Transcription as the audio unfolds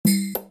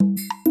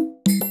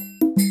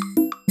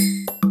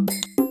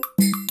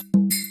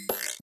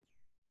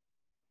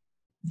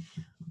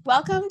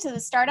Welcome to the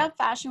Startup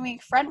Fashion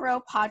Week Front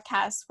Row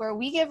podcast, where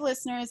we give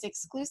listeners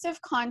exclusive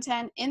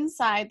content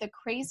inside the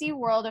crazy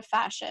world of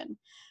fashion.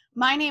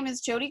 My name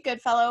is Jody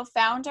Goodfellow,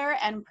 founder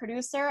and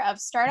producer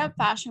of Startup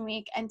Fashion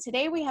Week, and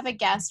today we have a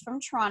guest from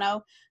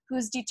Toronto who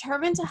is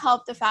determined to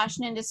help the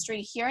fashion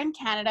industry here in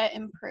Canada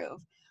improve.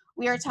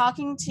 We are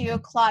talking to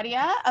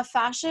Claudia, a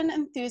fashion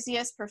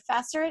enthusiast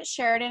professor at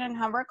Sheridan and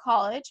Humber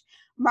College,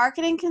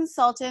 marketing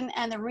consultant,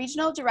 and the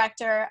regional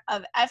director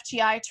of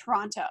FGI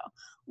Toronto.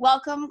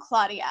 Welcome,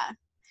 Claudia.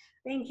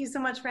 Thank you so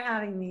much for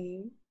having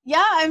me.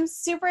 Yeah, I'm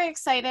super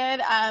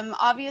excited.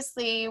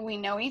 Obviously, we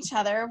know each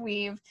other.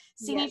 We've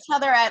seen each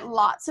other at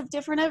lots of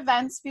different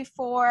events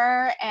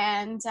before,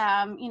 and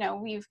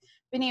we've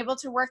been able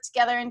to work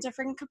together in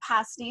different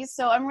capacities.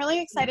 So I'm really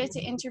excited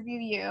to interview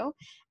you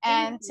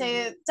and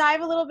to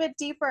dive a little bit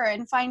deeper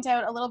and find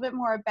out a little bit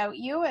more about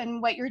you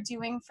and what you're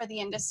doing for the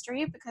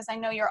industry, because I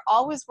know you're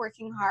always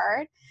working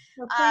hard.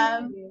 Well,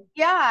 thank you.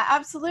 Yeah,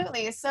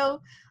 absolutely.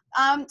 So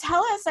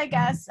tell us, I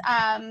guess,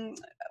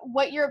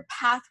 what your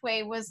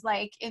pathway was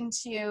like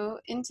into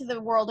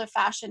the world of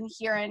fashion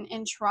here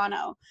in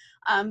Toronto,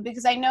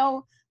 because I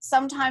know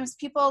sometimes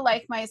people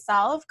like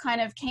myself kind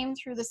of came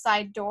through the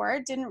side door,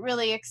 didn't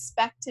really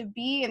expect to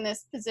be in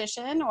this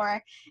position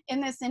or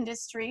in this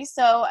industry.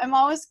 So I'm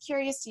always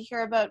curious to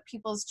hear about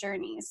people's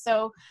journeys.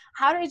 So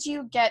how did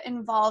you get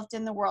involved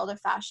in the world of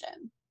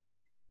fashion?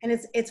 And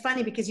it's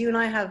funny because you and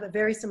I have a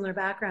very similar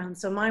background.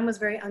 So mine was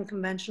very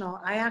unconventional.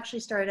 I actually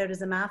started out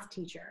as a math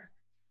teacher.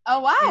 Oh,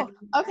 wow.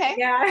 And, okay.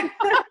 Yeah.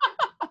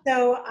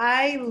 So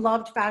I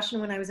loved fashion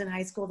when I was in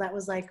high school. That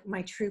was like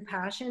my true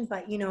passion.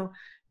 But,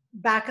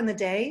 back in the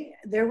day,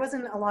 there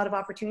wasn't a lot of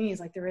opportunities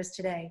like there is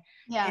today.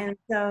 Yeah. And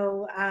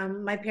so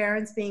my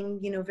parents being,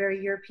 very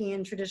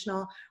European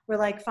traditional, were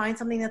like, find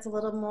something that's a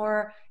little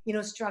more,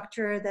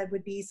 structure, that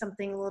would be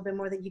something a little bit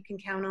more that you can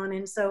count on.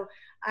 And so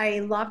I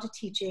loved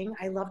teaching.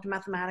 I loved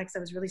mathematics. I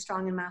was really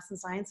strong in math and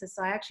sciences.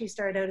 So I actually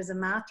started out as a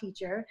math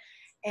teacher.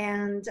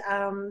 And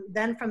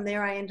then from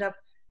there, I ended up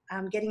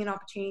getting an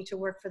opportunity to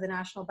work for the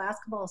National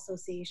Basketball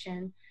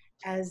Association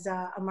as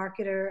a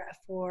marketer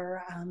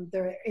for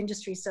their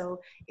industry.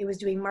 So it was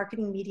doing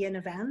marketing, media, and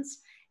events.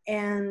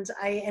 And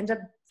I ended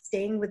up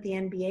staying with the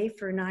NBA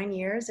for 9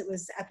 years. It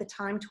was at the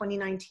time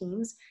 29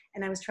 teams,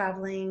 and I was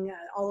traveling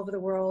all over the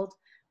world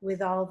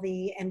with all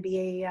the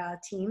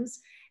NBA teams.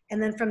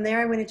 And then from there,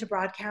 I went into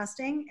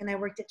broadcasting, and I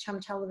worked at Chum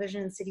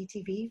Television and City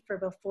TV for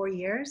about 4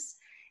 years.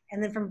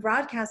 And then from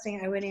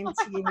broadcasting, I went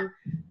into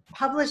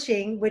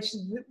publishing,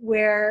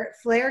 where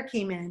Flair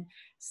came in.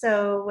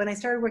 So when I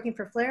started working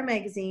for Flair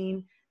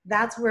magazine,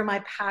 that's where my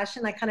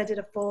passion, I kind of did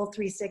a full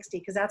 360,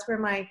 because that's where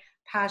my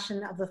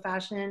passion of the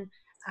fashion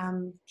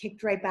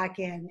kicked right back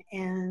in.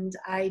 And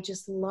I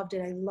just loved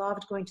it. I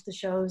loved going to the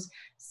shows,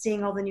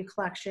 seeing all the new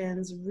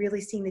collections,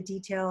 really seeing the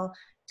detail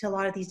to a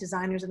lot of these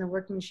designers and the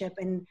workmanship.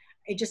 And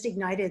it just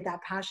ignited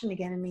that passion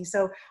again in me.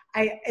 So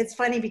it's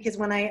funny because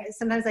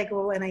sometimes I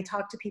go and I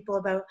talk to people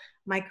about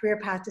my career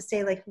path, to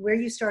say like where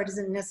you start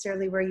isn't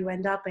necessarily where you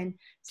end up. And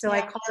so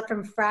I call it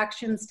from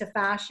fractions to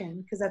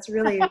fashion, because that's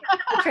really the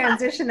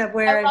transition of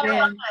where I've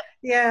been.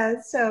 Yeah.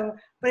 So,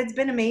 but it's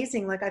been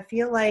amazing. Like, I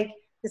feel like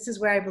this is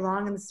where I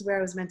belong and this is where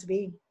I was meant to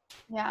be.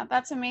 Yeah,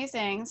 that's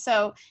amazing.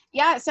 So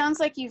yeah, it sounds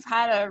like you've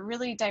had a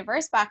really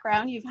diverse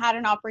background. You've had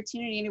an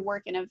opportunity to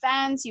work in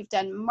events, you've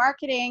done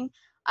marketing,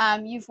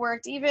 you've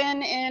worked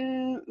even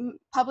in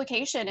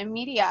publication and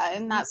media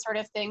and that sort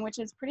of thing, which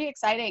is pretty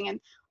exciting. And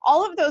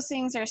all of those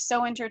things are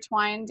so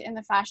intertwined in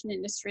the fashion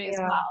industry as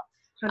well.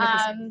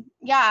 100%.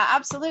 Yeah,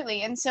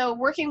 absolutely. And so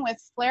working with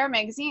Flair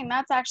magazine,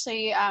 that's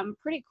actually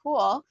pretty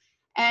cool.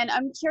 And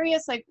I'm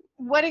curious, like,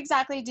 what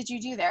exactly did you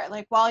do there?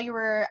 Like, while you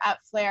were at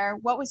Flair,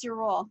 what was your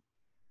role?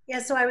 Yeah,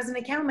 so I was an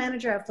account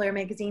manager at Flair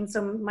magazine.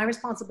 So my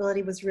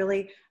responsibility was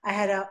really, I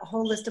had a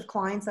whole list of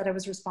clients that I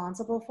was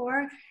responsible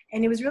for.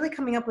 And it was really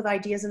coming up with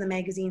ideas in the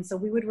magazine. So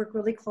we would work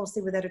really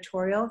closely with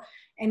editorial,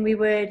 and we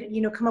would,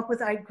 come up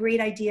with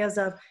great ideas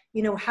of,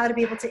 how to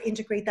be able to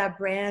integrate that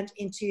brand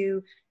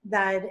into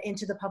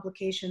the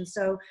publication.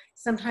 So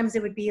sometimes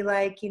it would be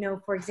like,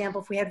 for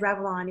example, if we had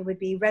Revlon, it would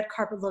be red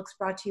carpet looks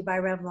brought to you by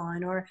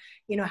Revlon, or,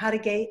 how to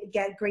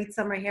get great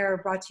summer hair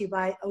brought to you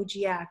by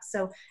OGX.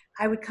 So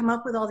I would come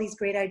up with all these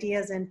great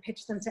ideas and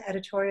pitch them to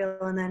editorial,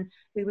 and then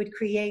we would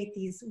create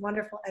these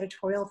wonderful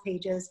editorial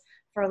pages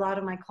for a lot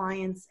of my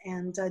clients,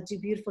 and do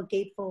beautiful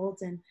gatefolds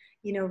and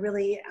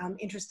really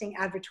interesting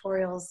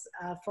advertorials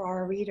for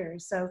our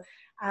readers. So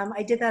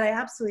I did that. I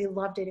absolutely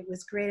loved it. It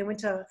was great. I went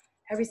to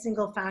every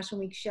single Fashion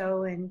Week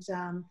show, and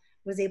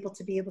was able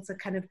to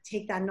kind of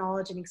take that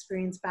knowledge and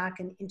experience back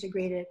and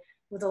integrate it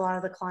with a lot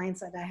of the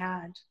clients that I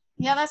had.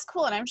 Yeah, that's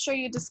cool. And I'm sure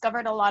you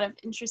discovered a lot of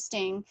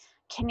interesting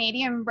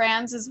Canadian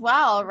brands as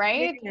well,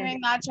 right? Yeah,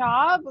 Doing that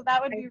job,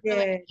 that would I be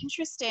really did.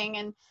 interesting.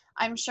 And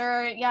I'm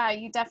sure, yeah,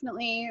 you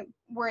definitely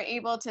were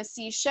able to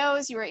see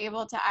shows. You were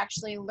able to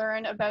actually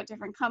learn about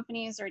different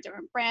companies or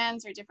different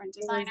brands or different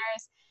It was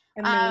designers.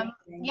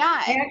 amazing.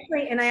 Yeah.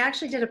 I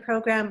actually did a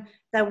program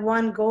that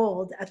won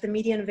gold at the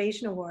Media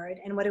Innovation Award.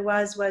 And what it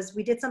was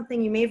we did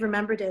something, you may have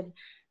remembered it.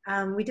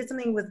 We did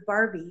something with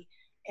Barbie.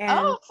 And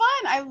Oh,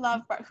 fun. I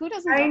love who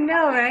doesn't I love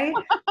know, right?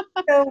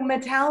 Barbie? So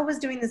Mattel was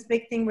doing this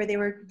big thing where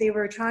they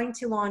were trying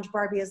to launch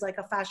Barbie as like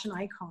a fashion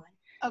icon.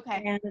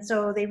 Okay. And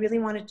so they really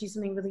wanted to do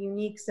something really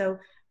unique. So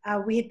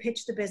we had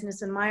pitched the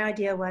business, and my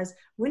idea was,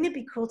 wouldn't it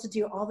be cool to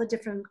do all the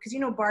different, because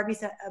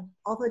Barbies,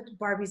 all the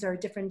Barbies are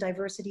different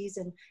diversities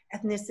and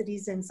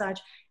ethnicities and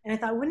such. And I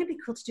thought, wouldn't it be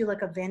cool to do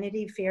like a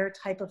Vanity Fair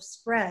type of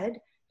spread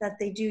that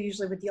they do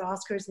usually with the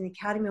Oscars and the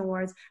Academy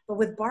Awards, but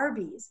with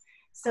Barbies.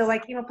 So I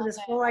came up with this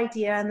whole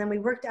idea, and then we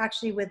worked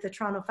actually with the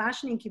Toronto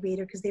Fashion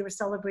Incubator because they were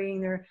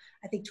celebrating their,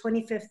 I think,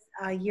 25th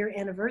year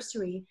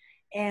anniversary.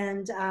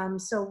 And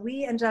so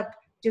we ended up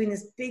doing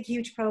this big,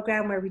 huge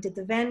program where we did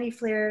the Vanity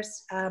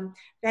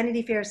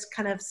Fair's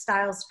kind of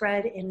style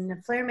spread in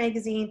Flair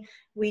magazine.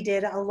 We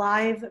did a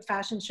live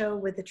fashion show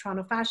with the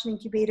Toronto Fashion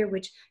Incubator,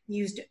 which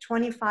used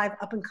 25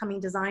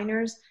 up-and-coming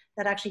designers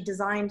that actually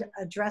designed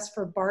a dress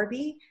for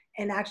Barbie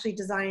and actually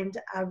designed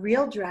a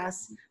real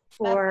dress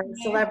for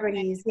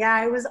celebrities.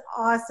 Yeah, it was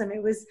awesome.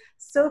 It was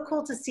so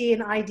cool to see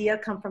an idea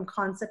come from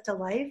concept to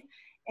life.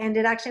 And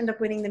it actually ended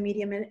up winning the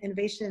Media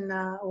Innovation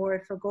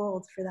Award for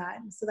Gold for that.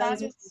 So that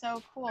was is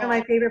so cool. one of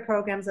my favorite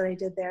programs that I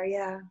did there.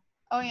 Yeah.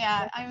 Oh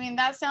yeah, I mean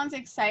that sounds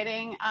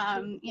exciting.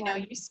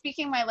 You're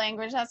speaking my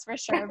language, that's for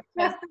sure.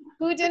 Because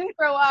who didn't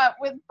grow up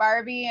with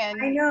Barbie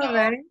and I know,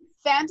 right?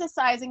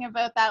 fantasizing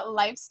about that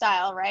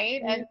lifestyle,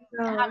 right? And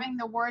having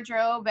the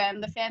wardrobe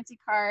and the fancy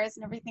cars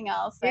and everything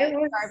else that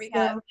Barbie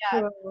has.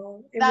 Yeah,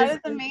 cool. That is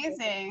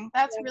amazing.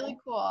 That's really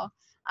cool.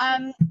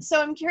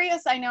 So I'm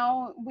curious, I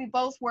know we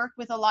both work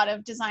with a lot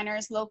of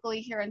designers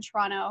locally here in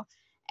Toronto,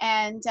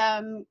 and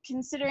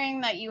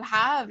considering that you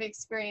have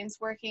experience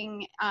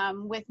working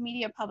with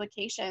media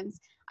publications,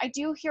 I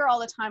do hear all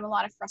the time a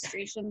lot of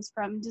frustrations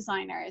from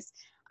designers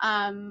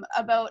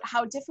about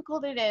how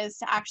difficult it is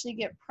to actually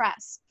get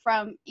press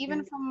from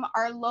from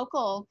our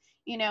local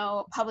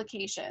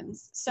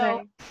publications.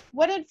 So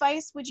what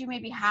advice would you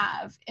maybe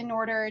have in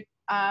order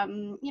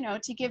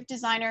to give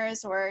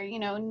designers or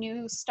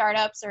new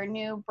startups or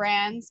new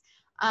brands,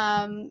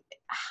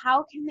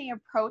 how can they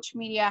approach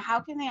media?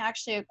 How can they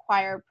actually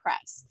acquire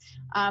press?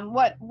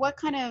 What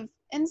kind of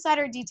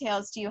insider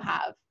details do you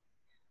have?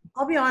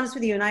 I'll be honest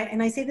with you,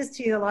 and I say this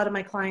to a lot of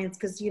my clients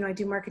because I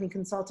do marketing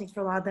consulting for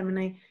a lot of them,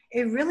 and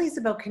it really is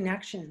about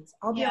connections.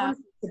 I'll be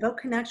honest, it's about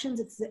connections.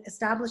 It's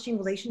establishing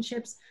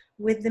relationships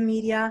with the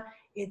media.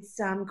 It's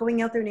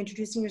going out there and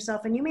introducing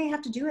yourself, and you may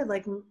have to do it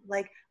like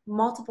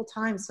multiple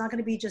times. It's not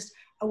going to be just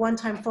a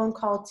one-time phone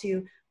call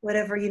to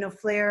whatever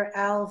Flair,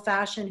 Elle,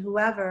 Fashion,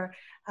 whoever,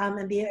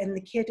 and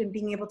the kid, and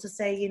being able to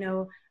say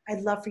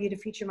I'd love for you to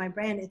feature my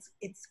brand.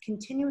 It's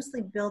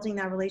continuously building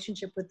that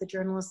relationship with the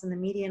journalists and the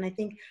media. And I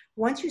think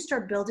once you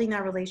start building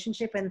that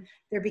relationship and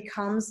there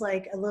becomes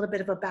like a little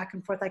bit of a back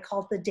and forth, I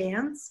call it the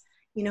dance,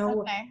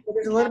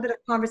 there's a little bit of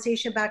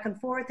conversation back and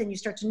forth and you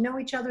start to know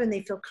each other and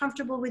they feel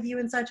comfortable with you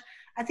and such.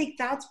 I think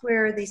that's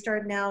where they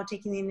start now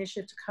taking the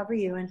initiative to cover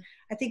you. And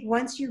I think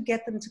once you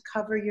get them to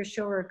cover your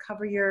show or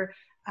cover your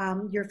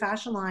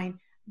fashion line,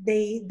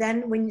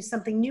 then when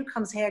something new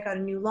comes, hey, I got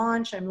a new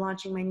launch, I'm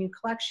launching my new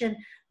collection,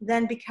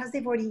 then because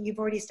you've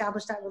already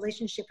established that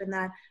relationship and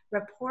that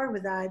rapport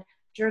with that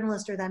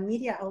journalist or that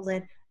media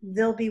outlet,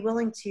 they'll be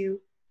willing to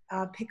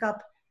pick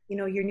up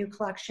your new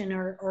collection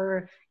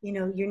or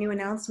your new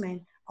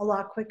announcement a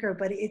lot quicker.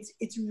 But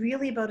it's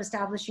really about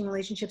establishing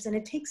relationships, and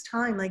it takes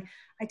time. Like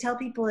I tell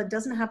people, it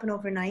doesn't happen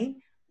overnight,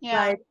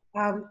 but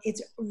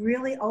it's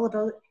really all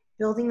about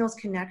building those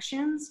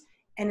connections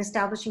and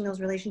establishing those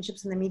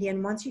relationships in the media.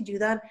 And once you do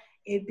that,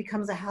 it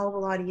becomes a hell of a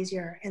lot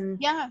easier. And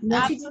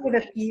once you do it with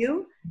a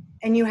few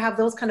and you have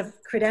those kind of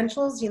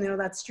credentials,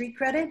 that street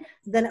credit,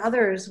 then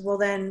others will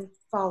then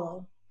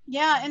follow.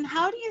 Yeah. And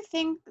how do you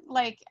think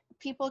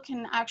people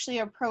can actually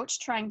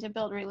approach trying to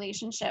build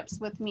relationships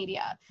with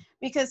media?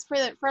 Because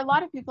for a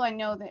lot of people, I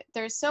know that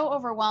they're so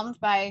overwhelmed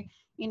by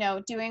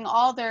doing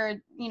all their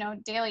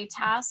daily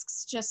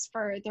tasks just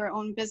for their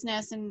own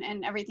business and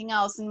everything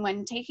else, and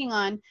when taking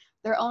on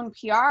their own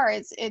PR,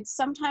 it's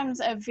sometimes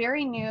a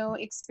very new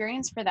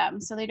experience for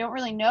them, so they don't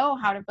really know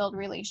how to build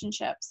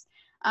relationships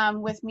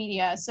with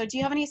media. So do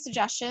you have any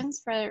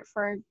suggestions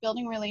for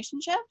building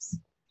relationships?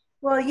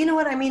 Well, you know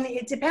what I mean,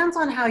 it depends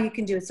on how you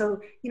can do it.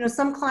 So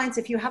some clients,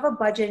 if you have a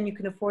budget and you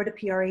can afford a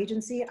PR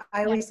agency,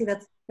 I always say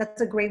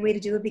that's a great way to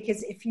do it,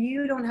 because if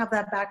you don't have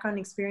that background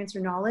experience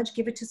or knowledge,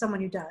 give it to someone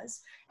who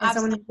does, and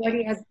someone who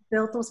already has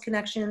built those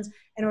connections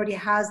and already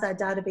has that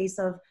database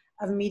of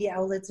media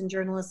outlets and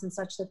journalists and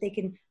such, that they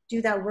can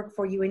do that work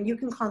for you, and you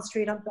can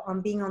concentrate on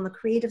being on the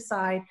creative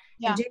side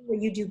and doing what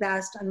you do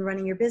best and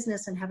running your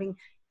business and having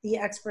the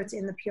experts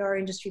in the PR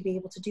industry be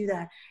able to do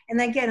that.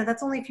 And again,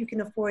 that's only if you can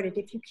afford it.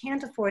 If you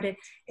can't afford it,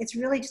 it's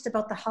really just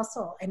about the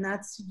hustle, and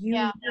that's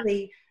you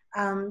really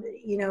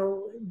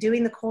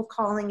doing the cold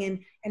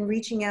calling and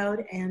reaching out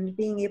and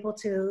being able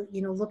to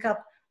look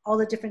up all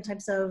the different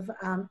types of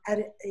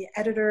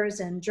editors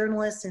and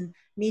journalists and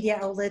media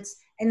outlets.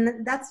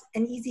 And that's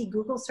an easy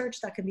Google search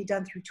that can be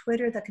done through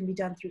Twitter, that can be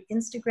done through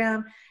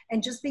Instagram,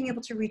 and just being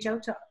able to reach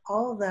out to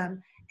all of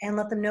them and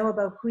let them know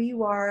about who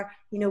you are,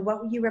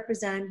 what you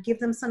represent, give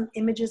them some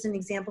images and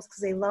examples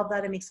because they love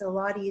that. It makes it a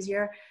lot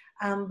easier.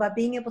 But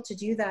being able to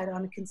do that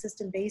on a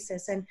consistent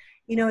basis. And,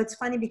 it's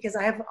funny because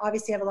I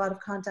obviously have a lot of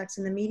contacts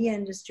in the media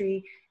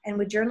industry and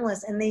with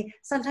journalists, and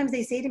sometimes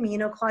they say to me,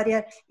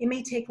 Claudia, it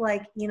may take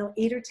like,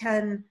 8 or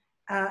 10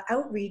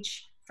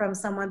 outreach from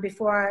someone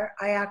before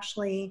I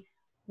actually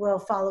will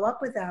follow up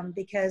with them,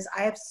 because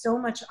I have so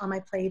much on my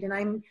plate, and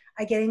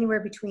I get anywhere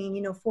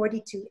between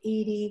 40 to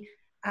 80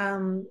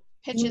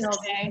 pitches emails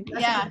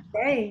a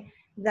day.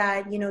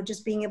 That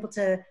just being able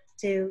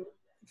to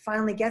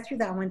finally get through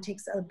that one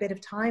takes a bit of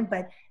time.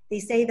 But they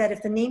say that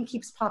if the name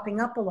keeps popping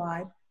up a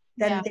lot,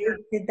 then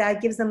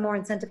that gives them more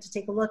incentive to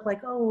take a look, like,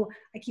 oh,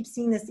 I keep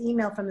seeing this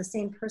email from the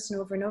same person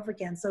over and over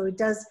again. So it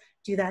does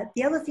do that.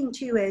 The other thing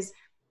too is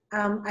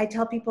I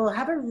tell people,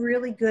 have a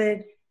really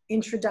good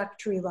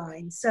introductory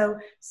line. So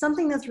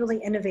something that's really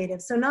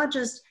innovative. So not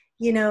just,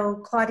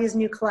 Claudia's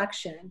new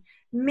collection.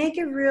 Make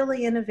it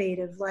really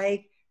innovative,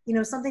 like,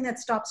 something that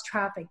stops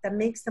traffic, that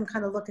makes them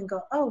kind of look and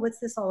go, oh, what's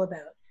this all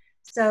about?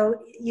 So,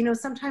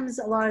 sometimes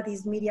a lot of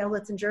these media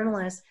outlets and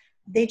journalists,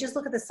 they just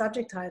look at the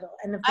subject title.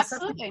 And if the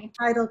subject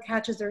title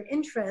catches their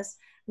interest,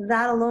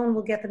 that alone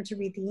will get them to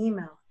read the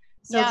email.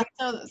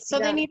 So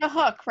they need a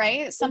hook,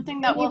 right? Something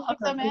that will hook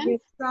them in. A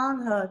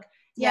strong hook.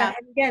 Yeah.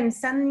 And again,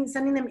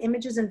 sending them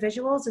images and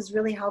visuals is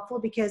really helpful,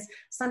 because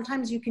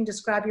sometimes you can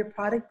describe your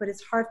product, but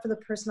it's hard for the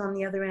person on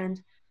the other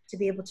end to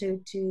be able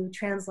to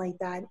translate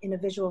that in a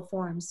visual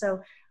form.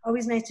 So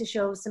always nice to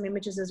show some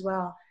images as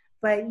well.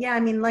 But yeah, I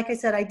mean, like I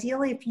said,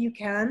 ideally, if you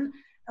can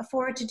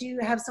afford to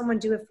have someone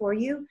do it for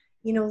you,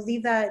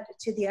 leave that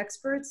to the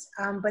experts.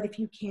 But if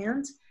you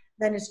can't,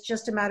 then it's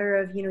just a matter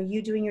of,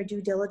 you doing your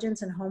due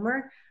diligence and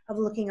homework of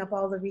looking up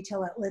all the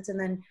retail outlets, and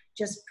then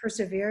just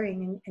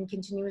persevering and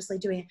continuously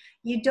doing it.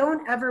 You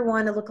don't ever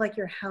want to look like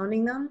you're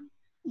hounding them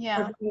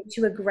or being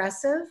too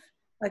aggressive.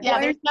 Like,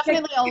 there's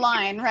definitely a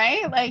line,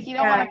 right? Like, you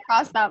don't want to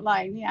cross that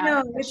line.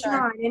 No, it's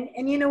not.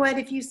 And you know what,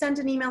 if you send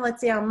an email,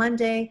 let's say on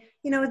Monday,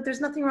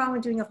 there's nothing wrong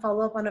with doing a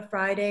follow-up on a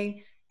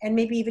Friday, and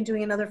maybe even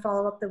doing another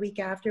follow-up the week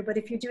after. But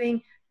if you're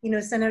doing,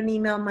 send out an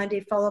email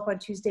Monday, follow up on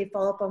Tuesday,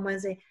 follow up on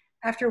Wednesday,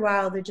 after a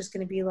while, they're just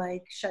going to be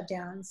like shut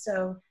down.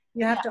 So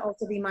you have to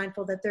also be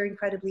mindful that they're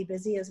incredibly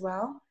busy as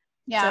well.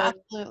 Yeah, so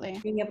absolutely.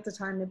 Being able to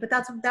time it, but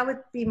that would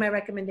be my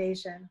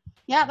recommendation.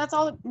 Yeah, that's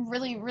all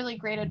really, really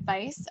great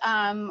advice.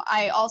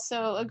 I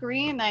also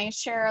agree, and I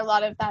share a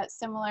lot of that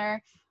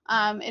similar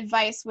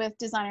advice with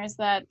designers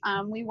that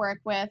we work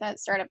with at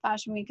Startup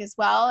Fashion Week as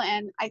well.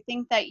 And I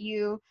think that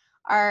you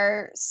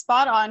are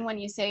spot on when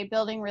you say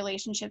building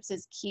relationships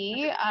is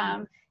key.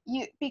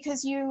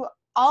 Because you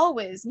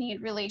always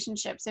need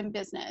relationships in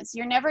business.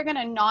 You're never going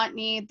to not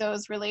need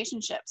those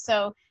relationships.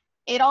 So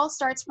it all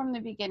starts from the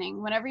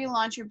beginning. Whenever you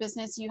launch your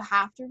business, you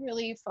have to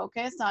really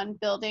focus on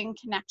building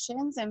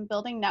connections and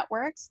building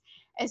networks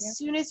as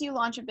soon as you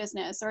launch a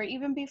business, or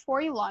even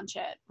before you launch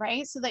it,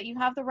 right? So that you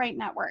have the right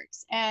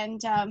networks.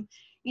 And,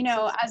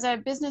 as a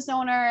business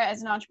owner,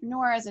 as an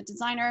entrepreneur, as a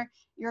designer,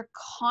 you're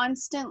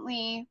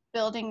constantly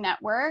building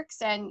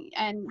networks, and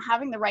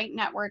having the right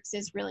networks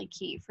is really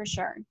key for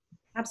sure.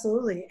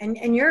 Absolutely.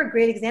 And you're a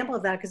great example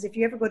of that, because if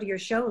you ever go to your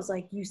shows,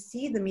 like, you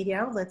see the media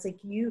outlets, like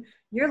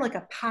you're like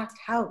a packed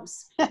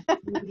house.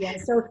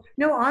 So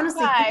no,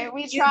 honestly,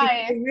 we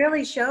try. It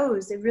really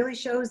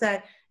shows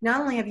that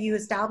not only have you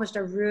established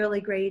a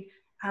really great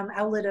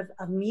outlet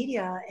of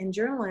media and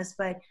journalists,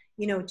 but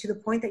to the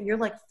point that you're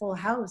like full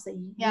house, that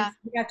you have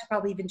to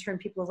probably even turn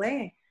people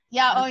away.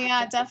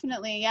 Yeah.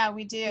 Definitely. Yeah,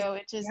 we do.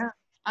 It just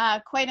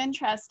quite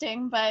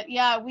interesting, but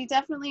we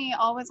definitely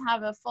always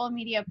have a full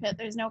media pit.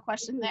 There's no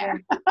question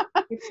there.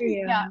 Good for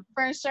you. Yeah,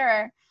 for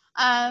sure.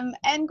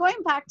 And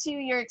going back to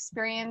your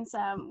experience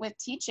with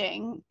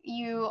teaching,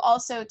 you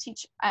also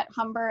teach at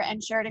Humber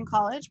and Sheridan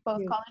College,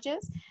 both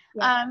colleges.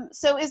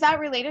 So is that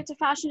related to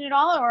fashion at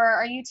all, or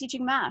are you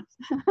teaching math?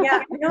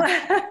 I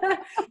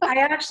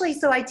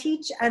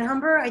teach at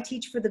Humber. I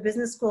teach for the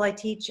business school. I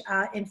teach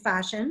in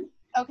fashion.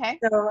 Okay.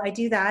 So I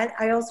do that.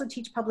 I also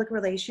teach public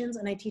relations,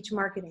 and I teach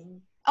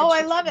marketing. Oh,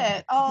 I love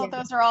it. Oh,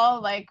 those are all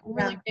like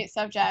really great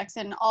subjects,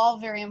 and all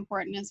very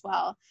important as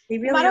well. They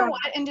really no matter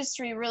what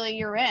industry really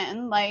you're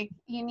in, like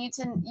you need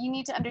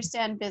to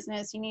understand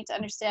business, you need to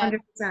understand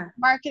 100%.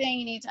 marketing,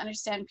 you need to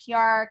understand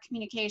PR,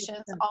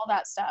 communications, 100%. All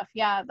that stuff.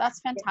 Yeah, that's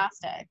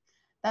fantastic.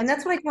 And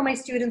that's what I tell my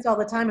students all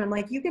the time. I'm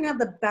like, you can have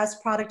the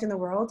best product in the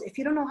world. If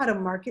you don't know how to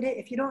market it,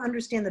 if you don't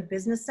understand the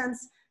business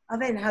sense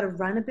of it and how to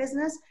run a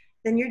business,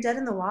 then you're dead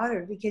in the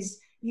water,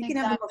 because you can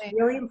have the most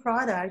brilliant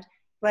product,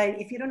 but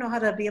if you don't know how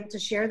to be able to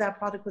share that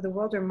product with the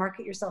world, or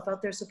market yourself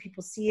out there so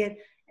people see it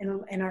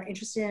and are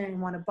interested in it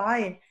and want to buy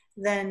it,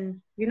 then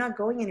you're not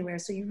going anywhere.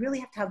 So you really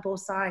have to have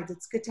both sides.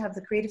 It's good to have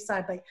the creative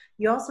side, but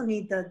you also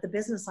need the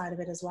business side of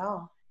it as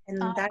well.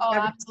 And that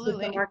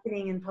absolutely with the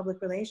marketing and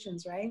public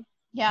relations, right?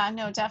 Yeah,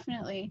 no,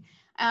 definitely.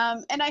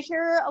 And I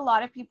hear a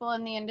lot of people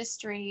in the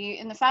industry,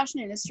 in the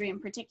fashion industry in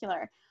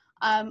particular,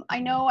 I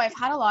know I've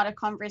had a lot of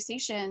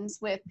conversations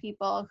with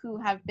people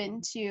who have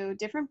been to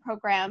different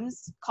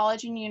programs,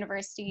 college and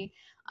university,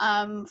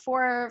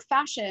 for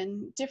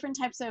fashion, different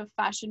types of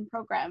fashion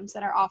programs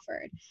that are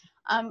offered.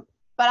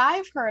 But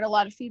I've heard a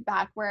lot of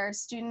feedback where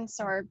students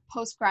or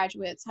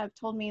postgraduates have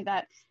told me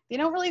that they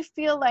don't really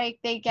feel like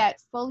they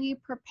get fully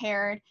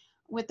prepared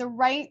with the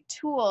right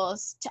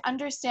tools to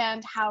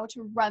understand how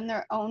to run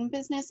their own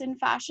business in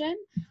fashion,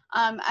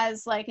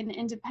 as like an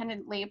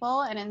independent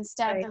label, and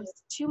instead Right.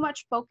 there's too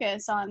much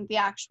focus on the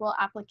actual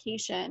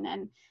application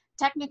and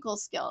technical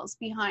skills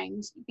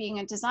behind being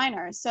a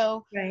designer.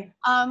 So Right.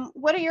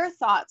 what are your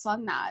thoughts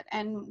on that,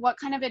 and what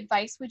kind of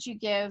advice would you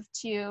give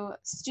to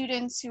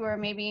students who are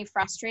maybe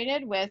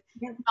frustrated with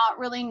Yeah. not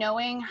really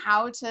knowing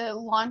how to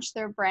launch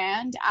their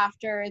brand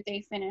after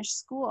they finish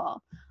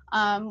school?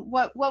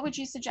 What would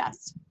you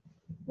suggest?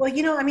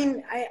 Well, I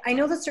mean, I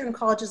know that certain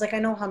colleges, like I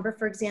know Humber,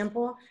 for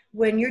example,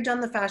 when you're done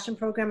the fashion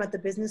program at the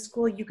business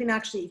school, you can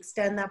actually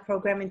extend that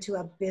program into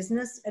a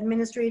business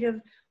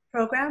administrative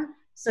program.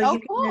 So Oh, you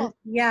can, cool.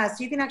 yeah,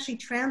 so you can actually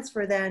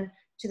transfer then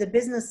to the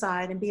business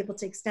side and be able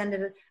to extend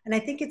it. And I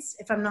think it's,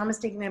 if I'm not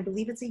mistaken, I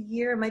believe it's a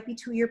year, it might be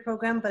 2-year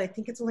program, but I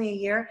think it's only a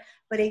year,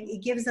 but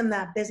it gives them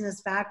that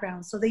business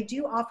background. So they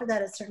do offer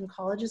that at certain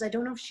colleges. I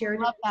don't know if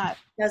Sheridan Love that.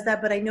 does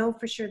that, but I know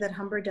for sure that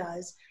Humber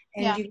does.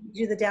 And Yeah. you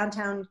do the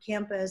downtown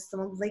campus, the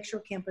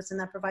Lakeshore campus, and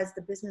that provides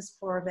the business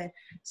core of it.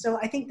 So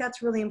I think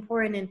that's really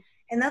important.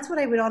 And that's what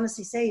I would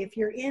honestly say. If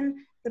you're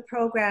in the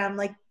program,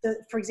 like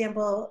for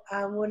example,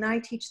 when I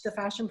teach the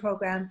fashion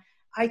program,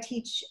 I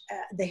teach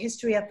the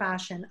history of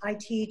fashion. I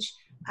teach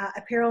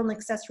apparel and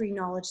accessory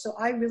knowledge. So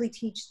I really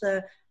teach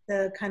the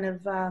kind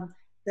of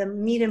the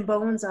meat and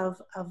bones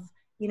of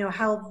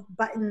how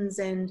buttons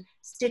and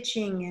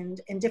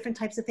stitching and different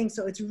types of things.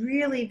 So it's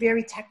really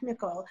very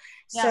technical.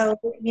 Yeah. So,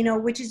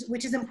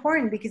 which is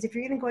important, because if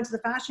you're going to go into the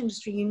fashion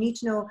industry, you need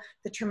to know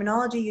the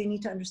terminology, you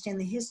need to understand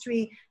the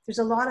history. There's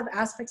a lot of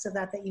aspects of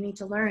that you need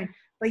to learn.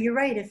 But you're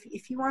right,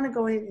 if you want to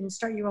go in and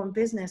start your own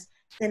business,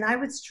 then I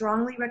would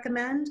strongly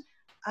recommend,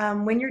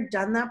 when you're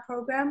done that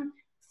program,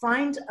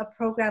 find a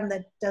program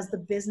that does the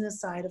business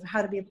side of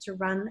how to be able to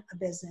run a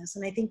business.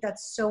 And I think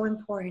that's so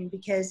important,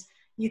 because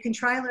you can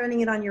try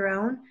learning it on your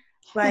own,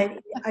 but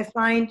I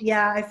find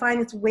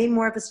it's way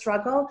more of a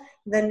struggle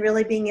than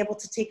really being able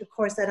to take a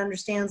course that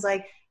understands,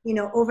 like,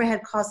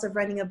 overhead costs of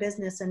running a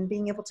business, and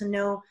being able to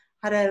know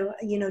how to,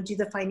 do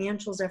the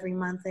financials every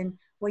month, and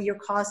what your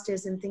cost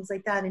is and things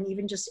like that. And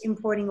even just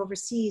importing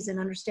overseas and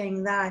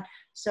understanding that.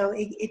 So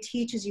it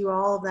teaches you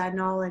all of that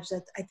knowledge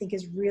that I think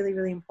is really,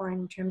 really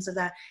important in terms of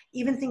that.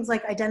 Even things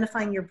like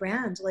identifying your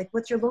brand, like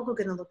what's your logo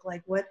going to look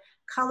like? What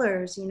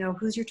colors,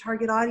 who's your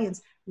target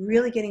audience?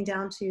 Really getting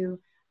down to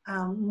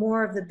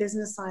more of the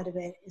business side of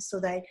it, so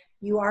that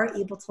you are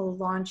able to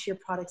launch your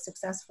product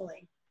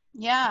successfully.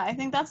 Yeah, I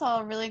think that's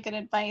all really good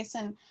advice.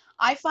 And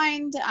I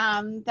find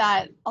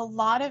that a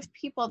lot of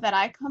people that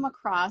I come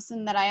across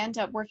and that I end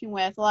up working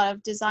with, a lot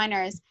of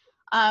designers,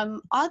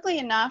 oddly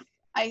enough,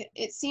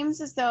 it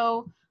seems as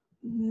though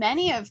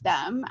many of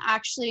them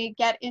actually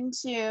get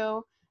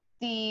into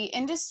the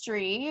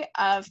industry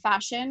of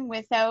fashion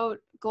without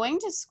going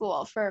to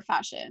school for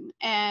fashion.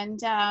 And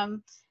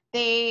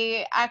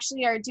they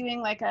actually are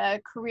doing like a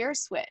career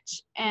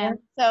switch. Yeah. And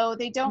so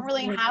they don't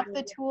really have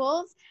the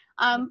tools,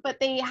 but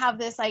they have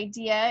this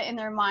idea in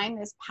their mind,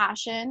 this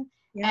passion,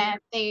 Yeah. and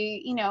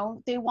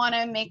they want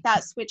to make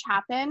that switch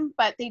happen,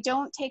 but they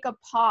don't take a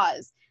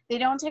pause. They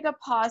don't take a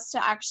pause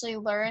to actually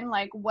learn,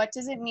 like, what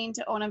does it mean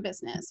to own a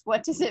business?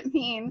 What does it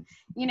mean,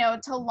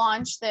 to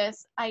launch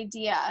this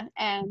idea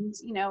and,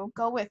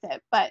 go with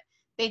it? But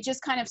they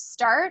just kind of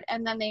start,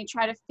 and then they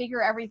try to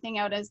figure everything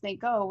out as they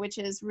go, which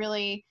is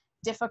really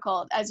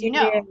difficult, as you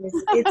know. It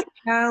is. It's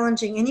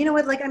challenging. And you know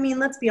what, like, I mean,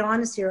 let's be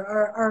honest here.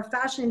 Our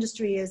fashion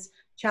industry is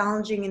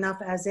challenging enough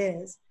as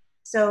is.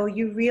 So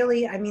you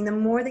really, I mean, the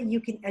more that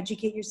you can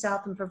educate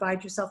yourself and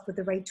provide yourself with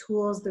the right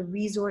tools, the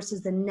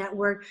resources, the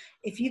network,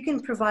 if you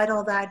can provide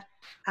all that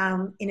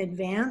in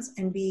advance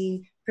and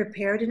be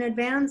prepared in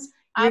advance,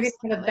 you're going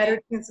to have a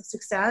better chance of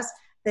success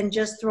than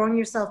just throwing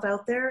yourself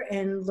out there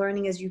and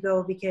learning as you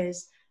go,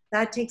 because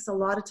that takes a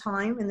lot of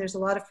time and there's a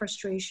lot of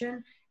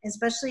frustration,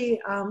 especially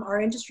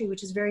our industry,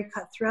 which is very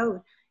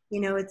cutthroat.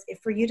 It's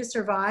for you to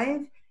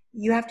survive,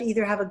 you have to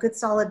either have a good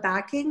solid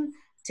backing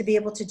to be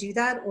able to do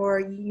that, or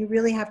you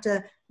really have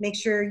to make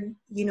sure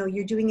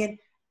you're doing it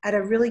at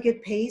a really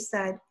good pace,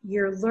 that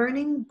you're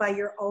learning, but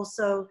you're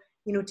also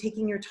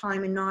taking your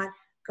time and not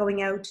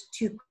going out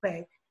too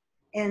quick.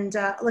 And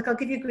look, I'll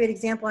give you a great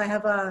example. I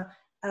have a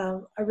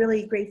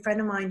really great friend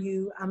of mine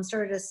who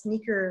started a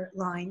sneaker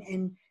line,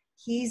 and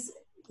he's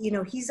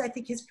I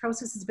think his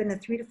process has been a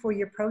 3 to 4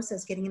 year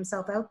process getting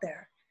himself out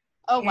there.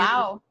 Oh, And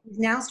wow. he's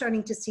now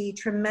starting to see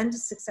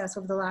tremendous success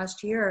over the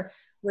last year,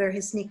 where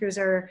his sneakers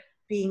are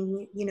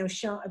being,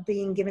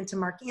 being given to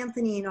Mark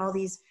Anthony and all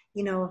these,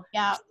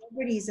 Yeah.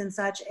 celebrities and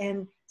such.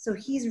 And so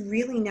he's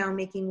really now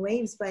making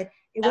waves, but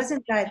it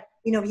wasn't that,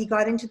 he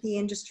got into the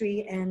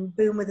industry and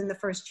boom, within the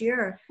first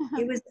year.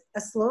 It was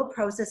a slow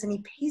process, and he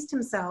paced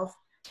himself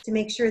to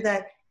make sure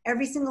that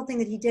every single thing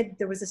that he did,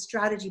 there was a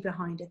strategy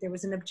behind it. There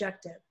was an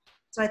objective.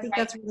 So I think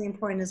Right. that's really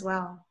important as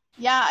well.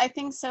 Yeah, I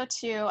think so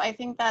too. I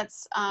think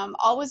that's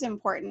always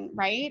important,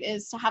 right?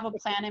 Is to have a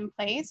plan in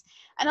place.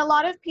 And a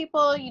lot of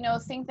people,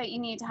 think that you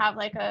need to have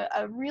like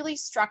a really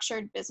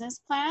structured business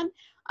plan.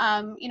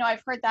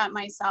 I've heard that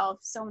myself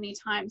so many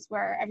times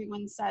where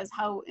everyone says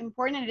how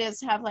important it is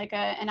to have like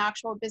an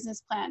actual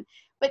business plan.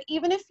 But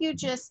even if you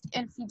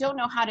don't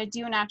know how to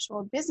do an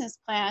actual business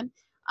plan,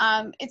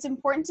 it's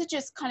important to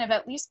just kind of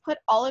at least put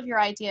all of your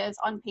ideas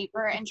on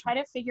paper and try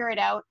to figure it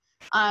out,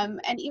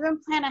 and even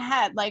plan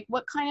ahead. Like,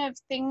 what kind of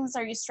things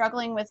are you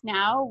struggling with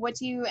now? What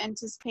do you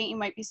anticipate you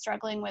might be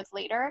struggling with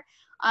later?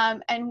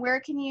 And where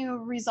can you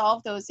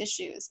resolve those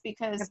issues?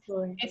 Because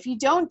Absolutely. if you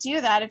don't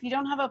do that, if you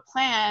don't have a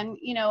plan,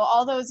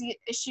 all those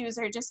issues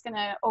are just going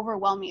to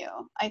overwhelm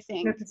you, I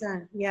think.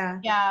 100%.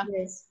 Yeah. Yeah. It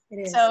is.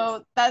 It is.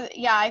 So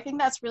I think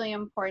that's really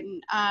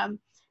important. Of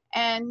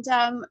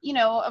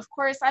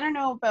course, I don't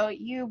know about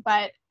you,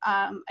 but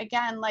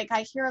again, like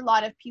I hear a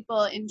lot of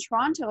people in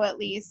Toronto, at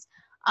least,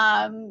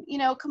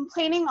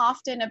 complaining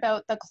often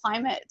about the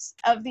climate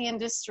of the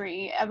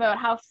industry, about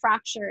how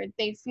fractured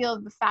they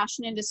feel the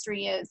fashion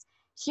industry is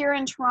here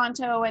in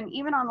Toronto and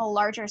even on a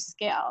larger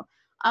scale.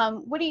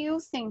 What do you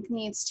think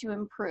needs to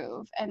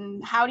improve,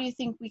 and how do you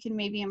think we can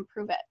maybe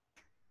improve it?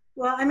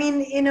 Well, I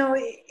mean,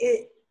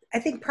 I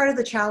think part of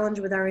the challenge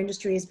with our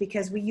industry is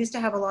because we used to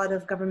have a lot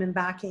of government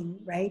backing,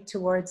 right,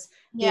 towards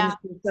the Yeah.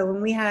 industry. So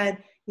when we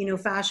had,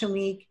 Fashion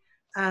Week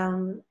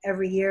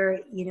every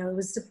year, it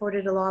was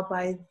supported a lot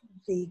by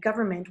the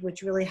government,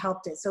 which really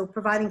helped it. So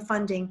providing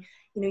funding,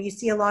 you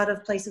see a lot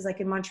of places like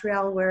in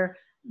Montreal where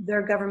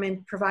their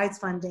government provides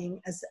funding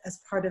as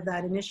part of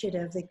that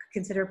initiative. They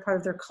consider it part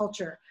of their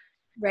culture,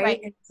 right?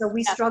 And so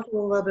we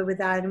struggle a little bit with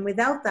that. And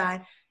without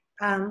that,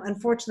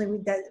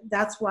 unfortunately,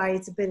 that's why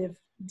it's a bit of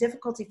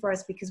difficulty for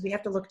us, because we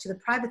have to look to the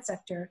private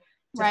sector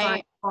to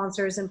find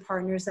sponsors and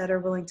partners that are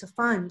willing to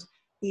fund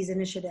these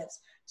initiatives.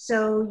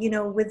 So,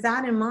 with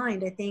that in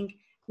mind, I think,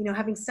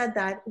 having said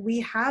that, we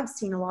have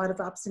seen a lot of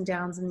ups and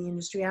downs in the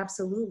industry,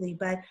 absolutely.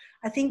 But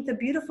I think the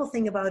beautiful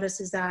thing about us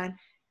is that,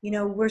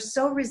 we're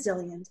so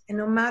resilient, and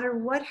no matter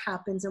what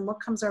happens and what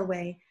comes our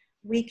way,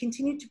 we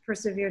continue to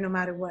persevere no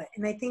matter what.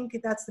 And I think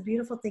that's the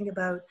beautiful thing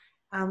about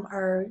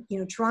our,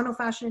 Toronto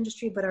fashion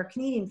industry, but our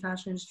Canadian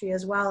fashion industry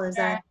as well, is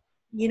that,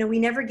 we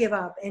never give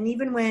up. And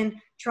even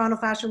when Toronto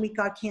Fashion Week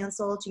got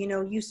canceled,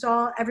 you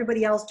saw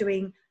everybody else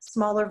doing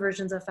smaller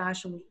versions of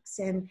fashion weeks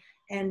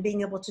and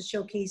being able to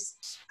showcase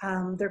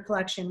their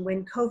collection.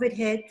 When COVID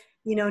hit,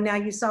 now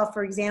you saw,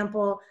 for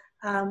example,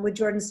 with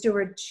Jordan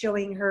Stewart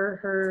showing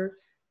her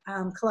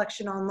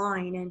collection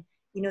online, and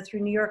through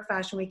New York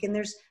Fashion Week. And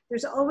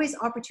there's always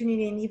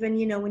opportunity. And even,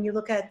 when you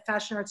look at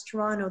Fashion Arts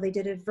Toronto, they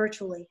did it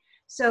virtually.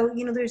 So,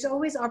 there's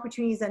always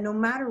opportunities that no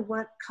matter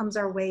what comes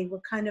our way,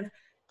 what kind of,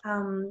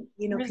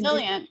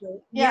 resilient.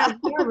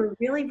 We're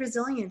really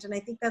resilient. And I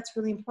think that's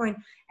really important.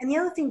 And the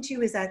other thing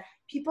too, is that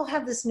people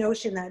have this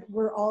notion that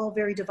we're all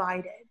very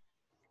divided.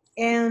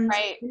 And,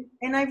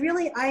 and I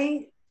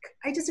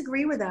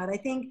disagree with that. I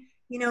think,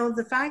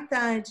 the fact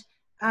that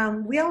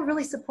we all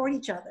really support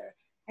each other.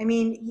 I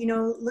mean,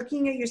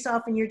 looking at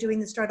yourself, and you're doing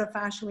the Startup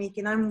Fashion Week,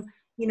 and I'm,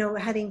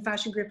 heading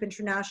Fashion Group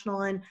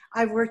International, and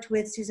I've worked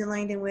with Susan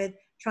Langdon with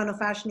Toronto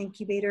Fashion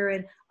Incubator,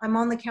 and I'm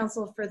on the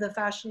council for the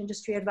Fashion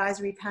Industry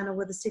Advisory Panel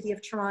with the City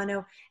of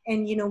Toronto,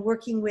 and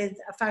working with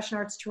Fashion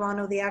Arts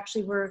Toronto. They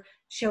actually were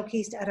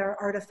showcased at our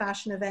Art of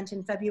Fashion event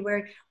in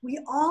February. We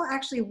all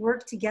actually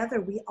work together.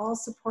 We all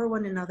support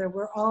one another.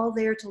 We're all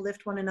there to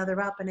lift one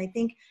another up, and I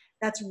think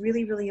that's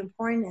really, really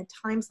important at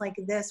times like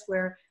this,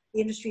 where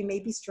the industry may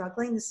be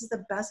struggling. This is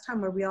the best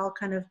time where we all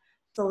kind of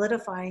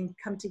solidify and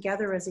come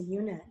together as a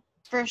unit.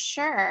 For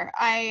sure.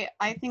 I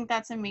think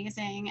that's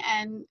amazing.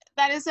 And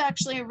that is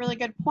actually a really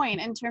good point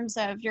in terms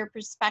of your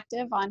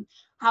perspective on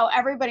how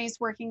everybody's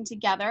working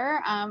together.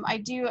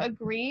 I do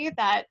agree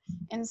that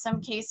in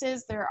some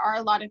cases there are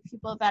a lot of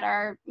people that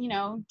are,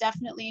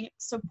 definitely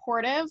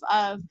supportive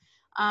of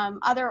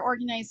other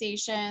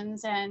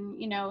organizations, and,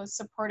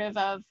 supportive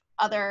of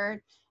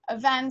other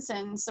events,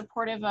 and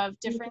supportive of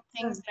different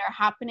things that are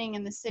happening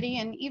in the city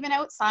and even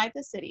outside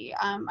the city.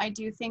 I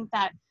do think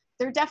that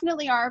there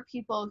definitely are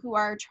people who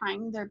are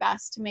trying their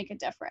best to make a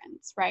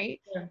difference,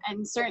 right? Sure.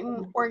 And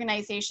certain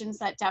organizations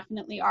that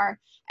definitely are.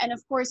 And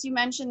of course, you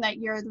mentioned that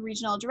you're the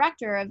regional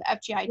director of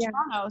FGI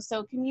Toronto.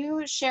 So can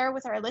you share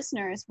with our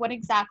listeners what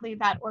exactly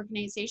that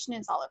organization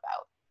is all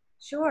about?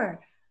 Sure.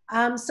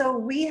 So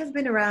we have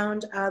been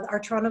around, our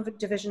Toronto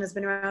division has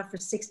been around for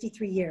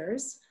 63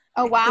 years.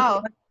 Oh,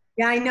 wow.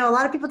 Yeah, I know. A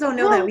lot of people don't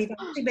know that. We've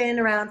actually been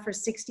around for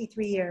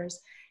 63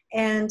 years.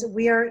 And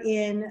we are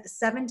in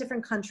 7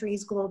 different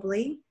countries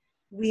globally.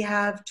 We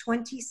have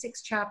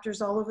 26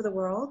 chapters all over the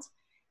world.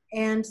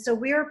 And so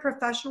we are a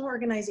professional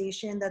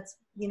organization that's,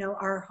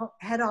 our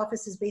head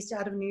office is based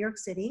out of New York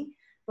City,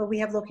 but we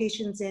have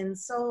locations in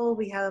Seoul.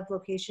 We have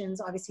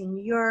locations obviously in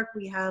New York.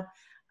 We have,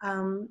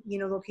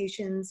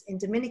 locations in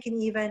Dominican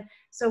even.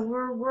 So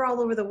we're all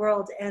over the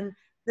world. And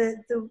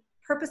the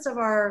purpose of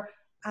our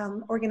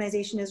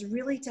organization is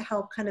really to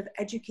help kind of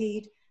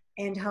educate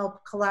and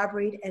help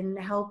collaborate and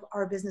help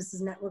our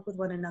businesses network with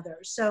one another.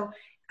 So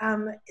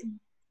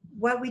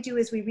what we do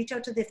is we reach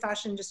out to the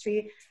fashion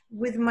industry.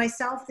 With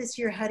myself this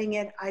year heading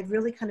it, I've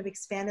really kind of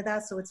expanded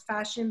that. So it's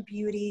fashion,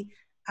 beauty,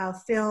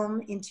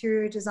 film,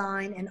 interior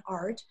design, and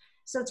art.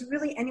 So it's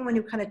really anyone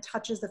who kind of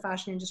touches the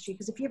fashion industry.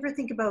 Because if you ever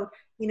think about,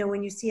 you know,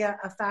 when you see a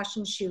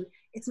fashion shoot,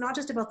 it's not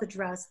just about the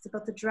dress. It's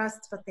about the dress,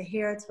 it's about the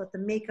hair, it's about the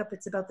makeup,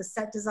 it's about the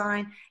set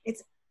design.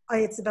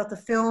 It's about the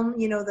film,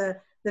 you know, the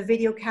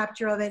video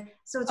capture of it.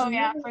 So it's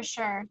really for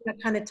sure.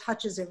 that kind of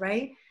touches it,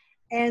 right?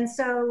 And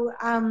so,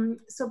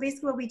 so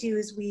basically what we do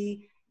is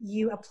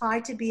you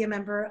apply to be a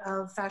member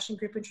of Fashion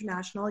Group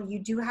International. You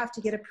do have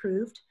to get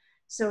approved.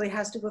 So it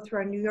has to go through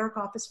our New York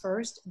office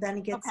first, then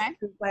it gets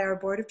approved by our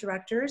board of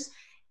directors.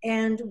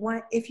 And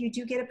if you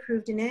do get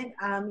approved in it,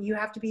 you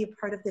have to be a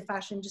part of the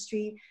fashion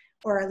industry,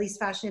 or at least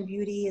fashion and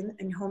beauty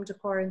and home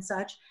decor and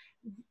such,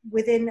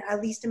 within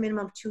at least a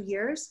minimum of 2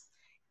 years.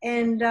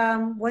 And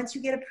once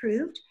you get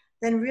approved,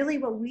 then really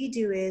what we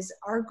do is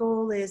our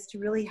goal is to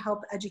really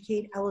help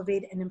educate,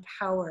 elevate, and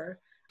empower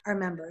our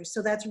members.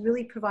 So that's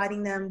really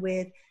providing them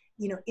with,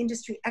 you know,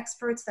 industry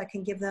experts that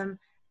can give them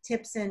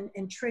tips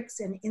and tricks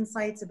and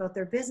insights about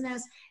their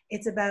business.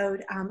 It's about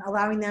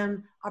allowing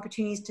them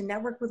opportunities to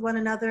network with one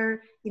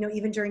another. You know,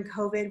 even during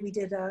COVID, we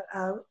did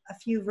a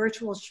few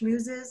virtual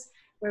schmoozes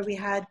where we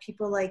had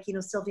people like, you know,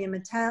 Sylvia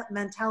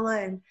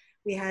Mantella, and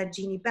we had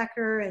Jeannie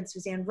Becker and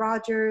Suzanne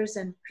Rogers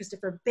and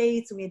Christopher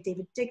Bates, and we had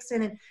David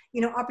Dixon, and,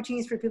 you know,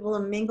 opportunities for people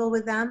to mingle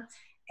with them.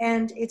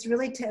 And it's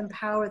really to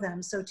empower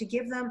them. So to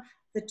give them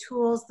the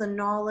tools, the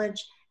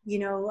knowledge, you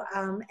know,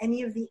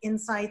 any of the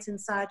insights and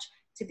such,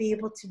 to be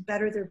able to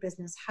better their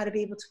business, how to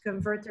be able to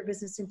convert their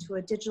business into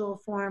a digital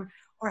form,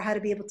 or how to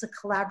be able to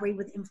collaborate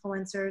with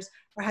influencers,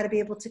 or how to be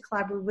able to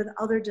collaborate with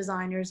other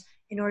designers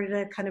in order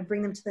to kind of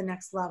bring them to the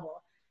next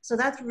level. So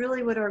that's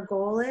really what our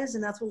goal is,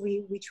 and that's what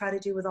we try to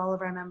do with all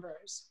of our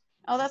members.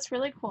 Oh, that's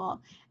really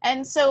cool.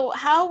 And so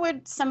how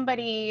would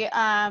somebody,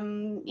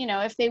 you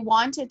know, if they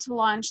wanted to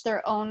launch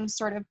their own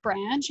sort of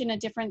branch in a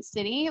different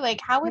city,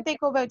 like how would they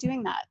go about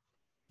doing that?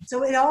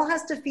 So it all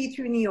has to feed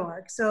through New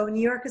York. So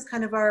New York is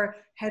kind of our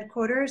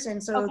headquarters.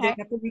 And so they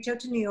have to reach out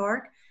to New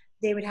York.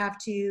 They would have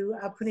to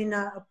put in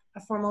a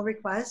formal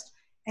request.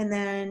 And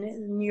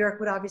then New York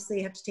would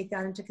obviously have to take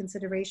that into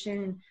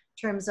consideration in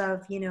terms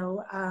of, you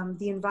know,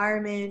 the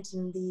environment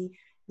and the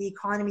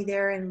economy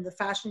there and the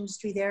fashion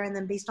industry there. And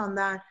then based on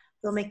that,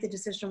 they'll make the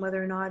decision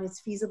whether or not it's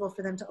feasible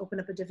for them to open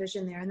up a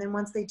division there. And then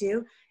once they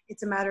do,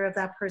 it's a matter of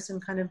that person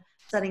kind of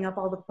setting up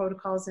all the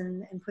protocols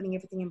and putting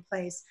everything in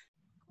place.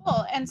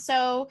 Cool. And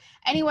so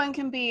anyone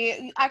can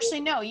be,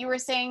 actually, no, you were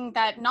saying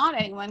that not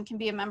anyone can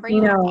be a member.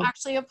 You have to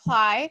actually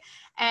apply,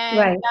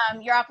 and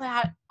your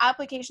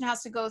application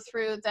has to go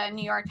through the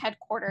New York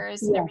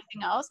headquarters and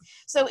everything else.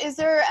 So is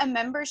there a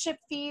membership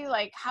fee?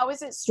 Like, how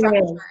is it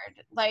structured?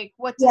 Like,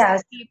 what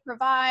does the fee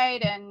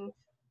provide and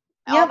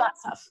all that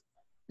stuff?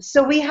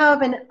 So we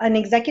have an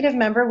executive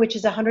member, which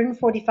is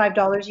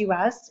 $145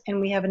 US, and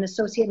we have an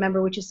associate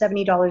member, which is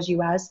 $70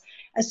 US.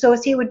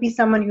 Associate would be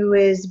someone who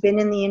has been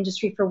in the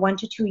industry for 1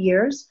 to 2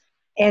 years,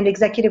 and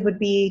executive would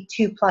be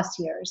 2+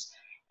 years.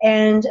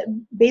 And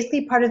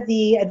basically part of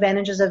the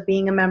advantages of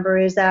being a member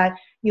is that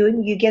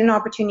you get an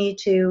opportunity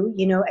to,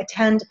 you know,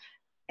 attend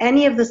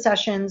any of the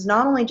sessions,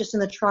 not only just in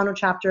the Toronto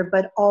chapter,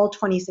 but all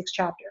 26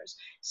 chapters.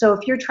 So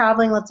if you're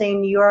traveling, let's say in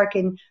New York,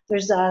 and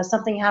there's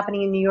something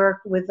happening in New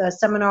York with a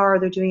seminar, or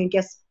they're doing a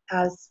guest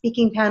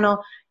speaking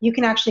panel, you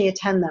can actually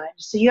attend that.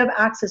 So you have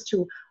access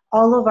to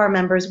all of our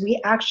members.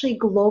 We actually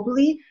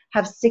globally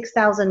have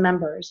 6,000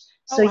 members.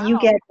 So you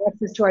get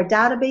access to our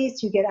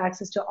database, you get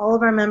access to all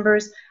of our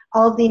members,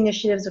 all of the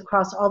initiatives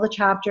across all the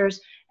chapters.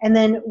 And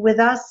then with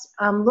us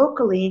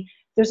locally,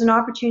 there's an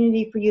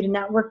opportunity for you to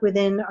network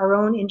within our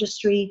own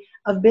industry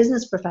of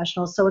business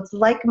professionals. So it's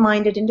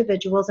like-minded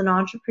individuals and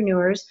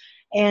entrepreneurs,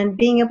 and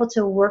being able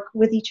to work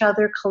with each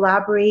other,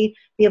 collaborate,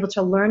 be able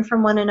to learn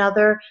from one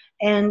another.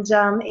 And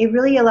it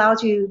really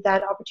allows you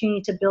that opportunity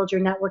to build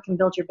your network and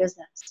build your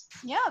business.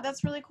 Yeah,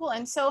 that's really cool.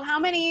 And so how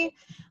many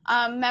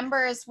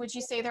members would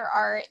you say there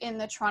are in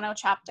the Toronto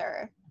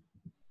chapter?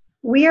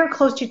 We are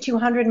close to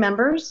 200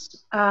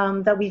 members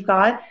that we've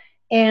got,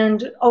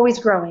 and always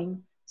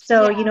growing.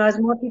 So, you know, as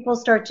more people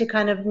start to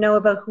kind of know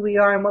about who we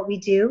are and what we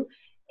do,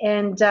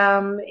 and,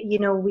 you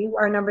know,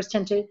 our numbers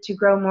tend to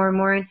grow more and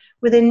more. And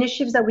with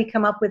initiatives that we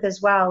come up with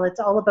as well, it's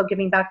all about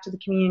giving back to the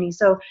community.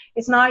 So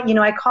it's not, you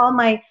know, I call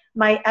my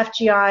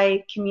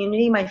FGI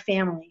community my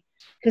family,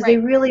 because they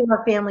really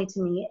are family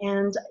to me.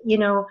 And, you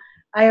know,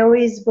 I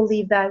always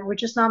believe that we're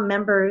just not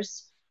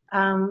members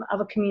of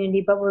a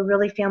community, but we're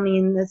really family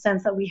in the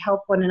sense that we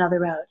help one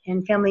another out,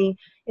 and family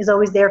is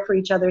always there for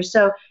each other.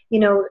 So, you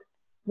know,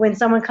 when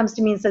someone comes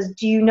to me and says,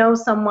 do you know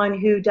someone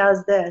who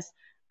does this?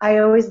 I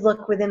always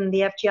look within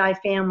the FGI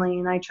family,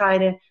 and I try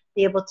to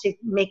be able to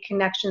make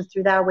connections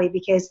through that way,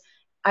 because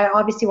I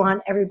obviously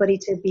want everybody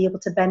to be able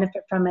to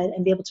benefit from it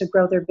and be able to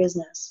grow their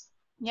business.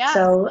 Yeah.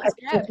 So I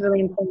think it's really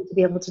important to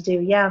be able to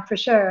do. Yeah, for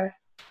sure.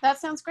 That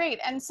sounds great.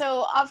 And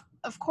so,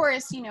 of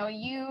course, you know,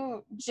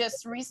 you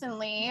just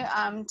recently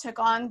took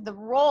on the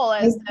role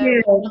I as the do.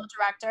 regional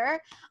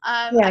director.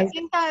 I Yes.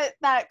 think that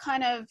that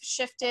kind of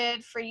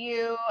shifted for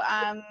you.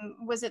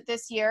 Was it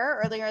this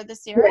year, earlier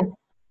this year? Yes.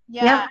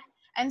 Yeah. Yep.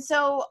 And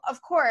so,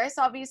 of course,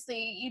 obviously,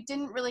 you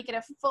didn't really get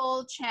a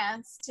full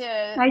chance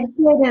to I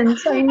didn't.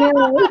 I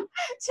know.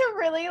 to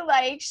really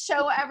like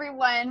show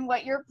everyone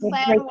what your It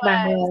plan breaks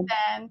my was heart.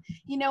 and,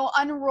 you know,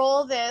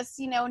 unroll this,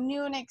 you know,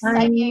 new and I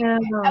exciting know.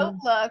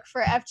 outlook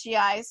for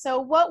FGI.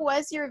 So what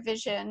was your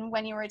vision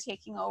when you were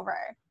taking over?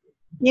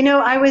 You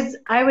know, I was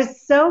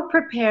so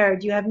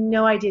prepared. You have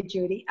no idea,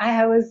 Judy.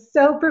 I was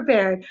so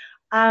prepared.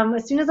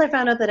 As soon as I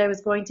found out that I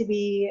was going to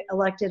be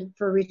elected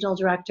for regional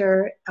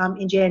director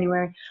in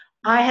January,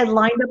 I Mm, had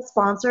lined up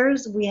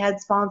sponsors. We had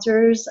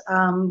sponsors.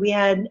 We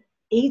had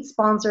 8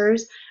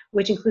 sponsors,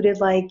 which included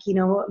like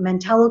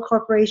Mantello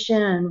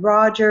Corporation and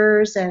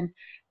Rogers, and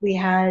we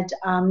had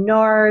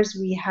NARS.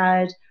 We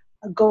had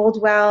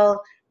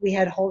Goldwell. We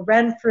had Whole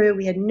Renfrew.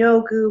 We had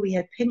Nogu. We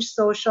had Pinch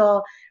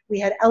Social.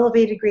 We had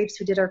Elevated Grapes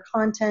who did our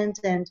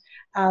content, and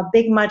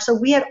Big Much. So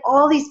we had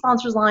all these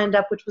sponsors lined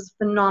up, which was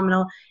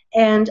phenomenal.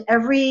 And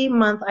every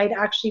month I'd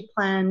actually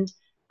planned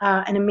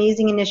an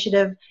amazing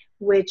initiative,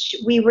 which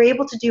we were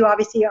able to do.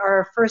 Obviously,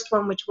 our first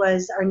one, which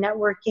was our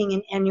networking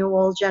and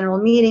annual general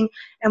meeting.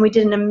 And we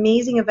did an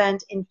amazing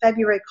event in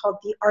February called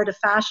The Art of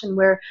Fashion,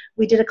 where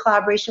we did a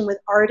collaboration with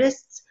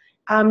artists,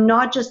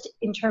 not just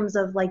in terms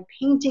of like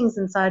paintings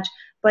and such,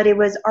 but it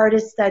was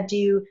artists that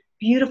do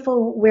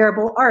beautiful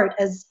wearable art,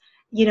 as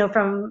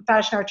from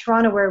Fashion Art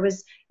Toronto, where it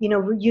was,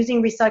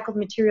 using recycled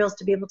materials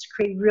to be able to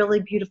create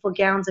really beautiful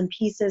gowns and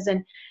pieces.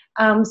 And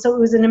so it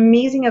was an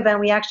amazing event.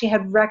 We actually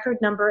had record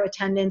number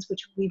attendance,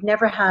 which we've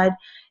never had,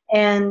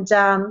 and,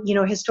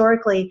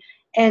 historically.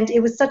 And it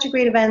was such a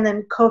great event, and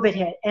then COVID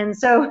hit. And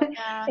so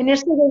yeah.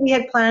 initially what we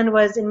had planned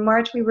was in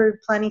March, we were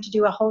planning to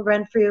do a whole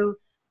Renfrew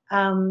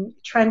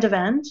trend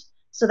event.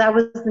 So that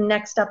was the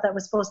next step that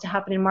was supposed to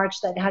happen in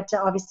March that had to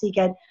obviously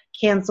get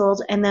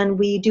canceled. And then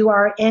we do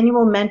our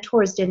annual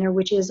mentors dinner,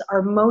 which is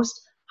our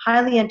most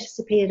highly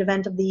anticipated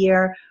event of the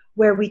year,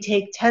 where we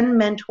take 10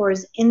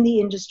 mentors in the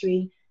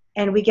industry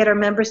and we get our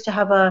members to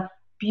have a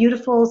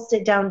beautiful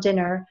sit down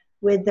dinner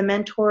with the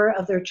mentor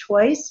of their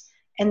choice,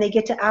 and they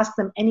get to ask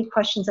them any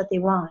questions that they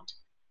want.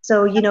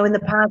 So, in the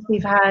past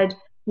we've had,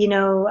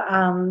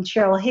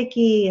 Cheryl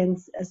Hickey and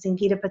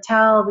Sangeeta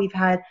Patel, we've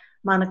had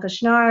Monica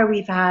Schnarr,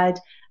 we've had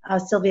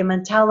Sylvia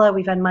Mantella,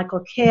 we've had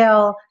Michael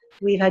Kale,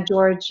 we've had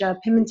George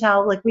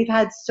Pimentel. Like, we've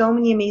had so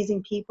many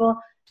amazing people,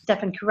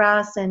 Stefan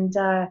Carras and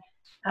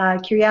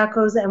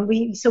Kyriakos, and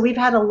we've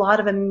had a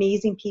lot of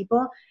amazing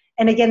people.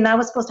 And again, that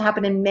was supposed to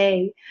happen in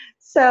May.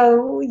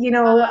 So,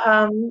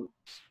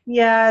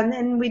 yeah,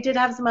 and we did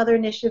have some other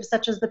initiatives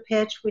such as the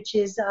pitch, which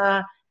is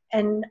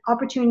an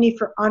opportunity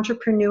for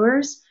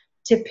entrepreneurs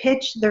to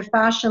pitch their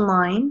fashion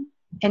line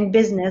and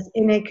business,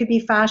 and it could be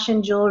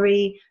fashion,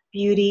 jewelry,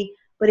 beauty,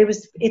 but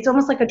it's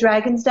almost like a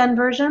Dragon's Den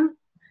version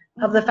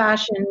of the Mhm.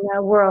 fashion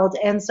world.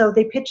 And so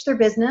they pitch their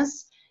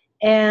business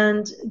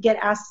and get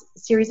asked a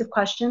series of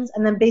questions,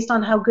 and then based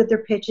on how good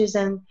their pitch is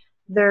and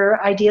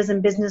their ideas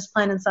and business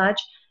plan and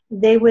such,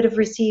 they would have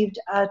received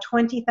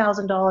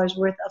 $20,000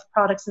 worth of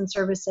products and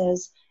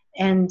services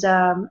and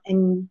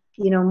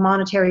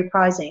monetary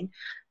prizing.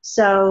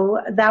 So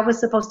that was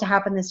supposed to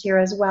happen this year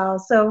as well.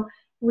 So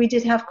we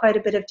did have quite a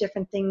bit of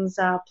different things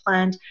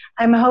planned.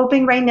 I'm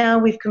hoping right now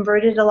we've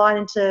converted a lot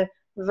into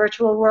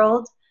virtual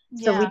world.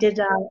 So we Yeah. did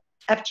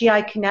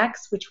FGI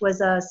Connects, which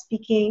was a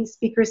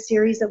speaker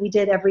series that we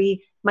did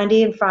every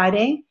Monday and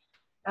Friday.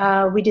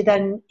 We did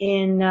that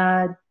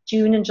in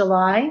June and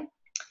July.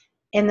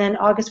 And then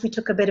August, we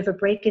took a bit of a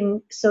break.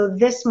 And so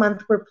this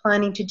month, we're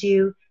planning to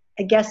do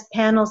a guest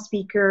panel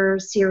speaker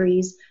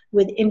series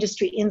with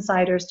industry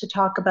insiders to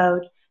talk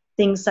about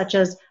things such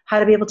as how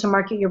to be able to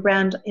market your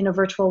brand in a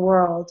virtual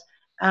world,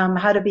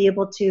 how to be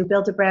able to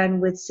build a brand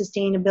with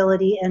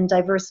sustainability and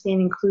diversity and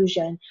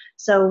inclusion.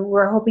 So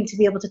we're hoping to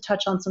be able to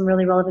touch on some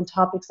really relevant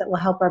topics that will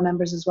help our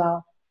members as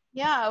well.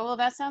 Yeah, well,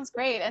 that sounds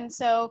great. And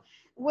so,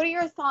 what are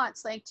your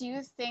thoughts? Like, do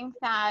you think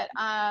that,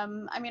 I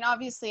mean,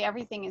 obviously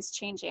everything is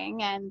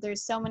changing and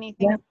there's so many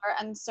Yeah. things that are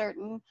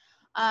uncertain.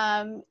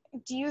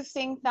 Do you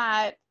think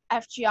that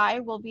FGI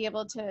will be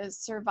able to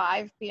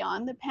survive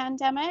beyond the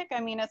pandemic? I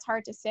mean, it's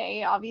hard to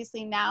say.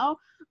 Obviously, now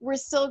we're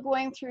still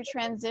going through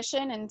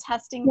transition and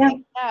testing Yeah.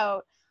 things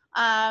out.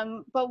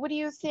 But what do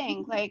you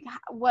think? Like,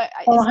 what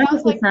Oh, it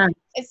sounds like 100%.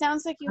 it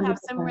sounds like you have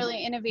some 100%.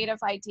 really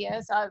innovative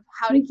ideas of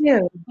how to We keep the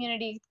do.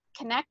 community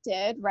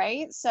connected, right?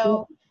 Yeah.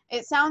 So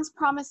it sounds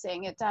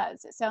promising. It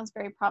does. It sounds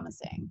very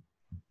promising.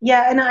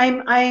 Yeah, and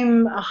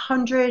I'm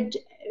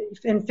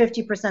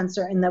 150%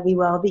 certain that we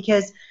will,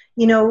 because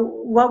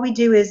what we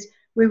do is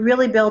we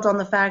really build on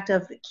the fact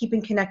of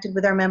keeping connected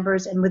with our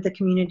members and with the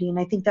community, and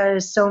I think that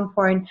is so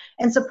important,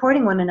 and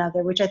supporting one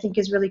another, which I think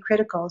is really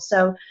critical.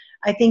 So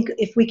I think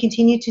if we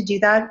continue to do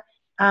that,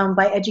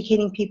 by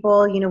educating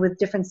people, with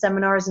different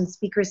seminars and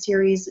speaker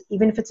series,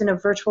 even if it's in a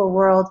virtual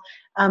world,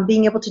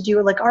 being able to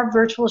do like our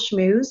virtual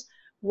schmooze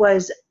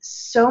was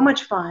so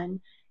much fun.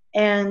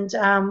 And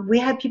we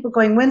had people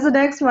going, when's the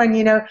next one?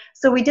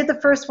 So we did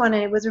the first one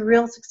and it was a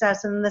real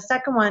success. And the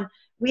second one,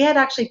 we had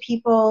actually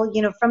people,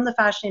 from the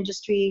fashion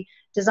industry,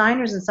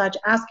 designers and such,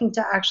 asking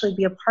to actually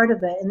be a part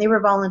of it. And they were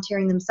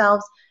volunteering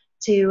themselves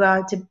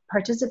to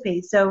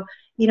participate. So,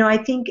 I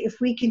think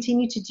if we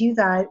continue to do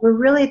that, we're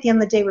really, at the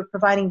end of the day, we're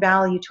providing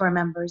value to our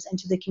members and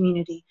to the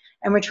community.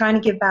 And we're trying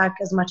to give back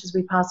as much as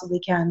we possibly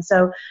can.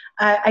 So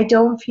I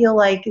don't feel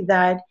like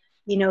that,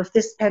 if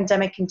this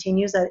pandemic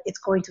continues, that it's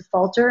going to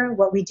falter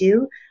what we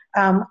do.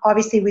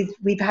 Obviously,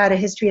 we've had a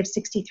history of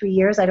 63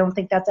 years. I don't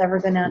think that's ever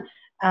going to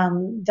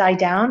die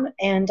down.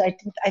 And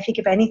I think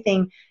if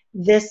anything,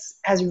 this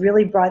has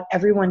really brought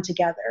everyone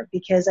together,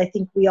 because I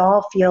think we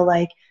all feel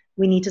like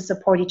we need to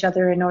support each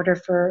other in order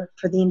for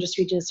the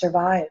industry to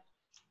survive.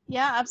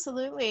 Yeah,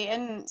 absolutely.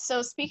 And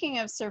so speaking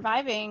of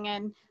surviving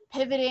and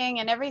pivoting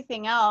and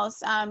everything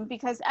else,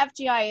 because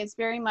FGI is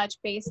very much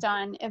based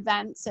on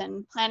events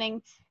and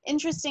planning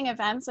interesting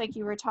events, like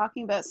you were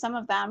talking about some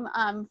of them,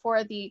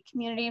 for the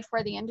community,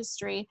 for the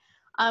industry.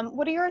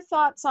 What are your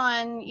thoughts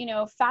on,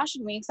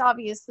 fashion weeks?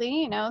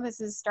 Obviously, this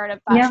is Startup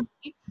Fashion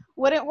Week.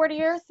 What are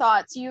your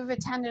thoughts? You've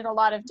attended a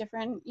lot of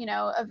different,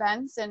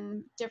 events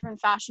and different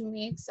fashion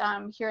weeks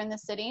here in the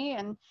city,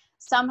 and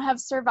some have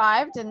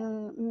survived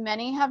and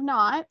many have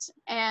not.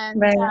 And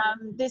Right.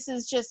 This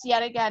is just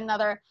yet again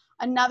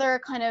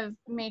another kind of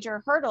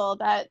major hurdle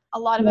that a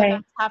lot of Right.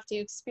 events have to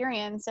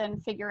experience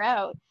and figure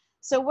out.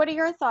 So what are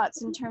your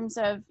thoughts in terms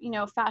of,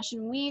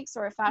 fashion weeks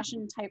or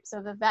fashion types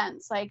of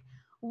events? Like,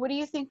 what do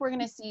you think we're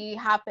going to see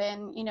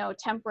happen,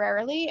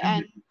 temporarily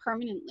and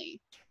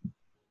permanently?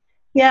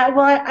 Yeah,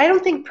 well, I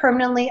don't think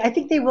permanently. I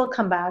think they will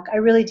come back. I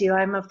really do.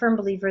 I'm a firm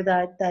believer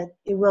that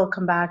it will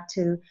come back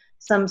to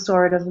some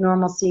sort of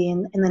normalcy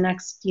in the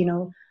next,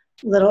 in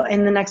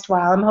the next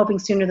while. I'm hoping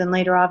sooner than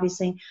later,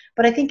 obviously.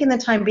 But I think in the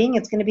time being,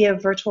 it's going to be a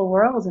virtual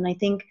world. And I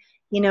think,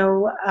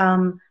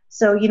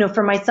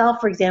 for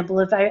myself, for example,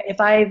 if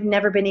I've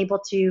never been able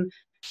to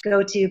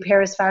go to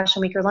Paris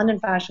Fashion Week or London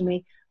Fashion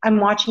Week, I'm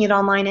watching it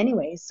online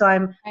anyways. So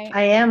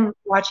I am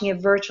watching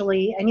it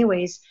virtually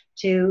anyways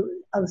to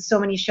so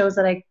many shows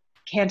that I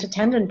can't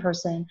attend in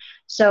person.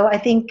 So I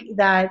think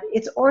that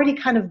it's already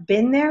kind of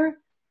been there.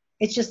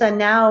 It's just that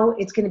now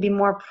it's going to be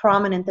more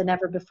prominent than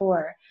ever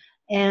before.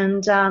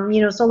 And, so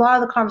a lot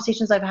of the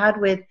conversations I've had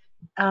with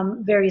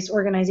various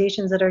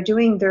organizations that are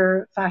doing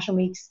their fashion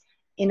weeks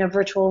in a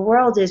virtual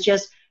world is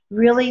just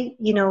really,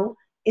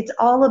 it's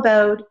all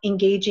about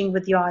engaging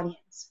with the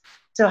audience.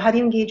 So how do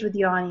you engage with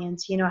the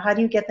audience? How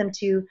do you get them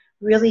to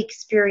really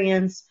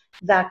experience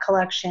that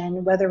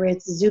collection, whether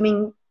it's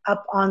zooming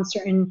up on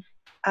certain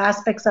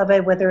aspects of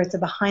it, whether it's a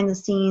behind the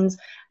scenes,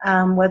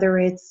 whether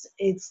it's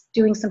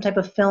doing some type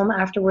of film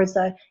afterwards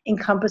that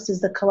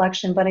encompasses the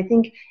collection. But I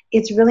think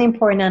it's really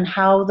important on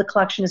how the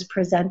collection is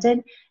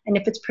presented. And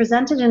if it's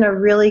presented in a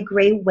really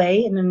great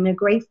way and in a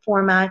great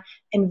format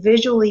and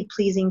visually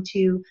pleasing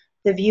to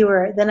the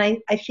viewer, then I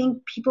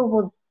think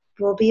people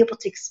will be able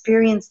to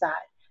experience that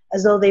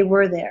as though they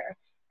were there.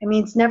 I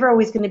mean, it's never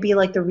always going to be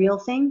like the real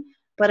thing,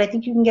 but I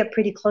think you can get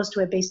pretty close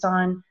to it based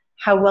on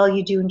how well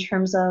you do in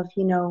terms of,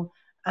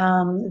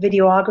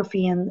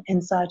 videography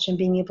and such, and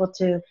being able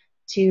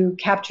to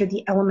capture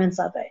the elements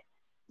of it.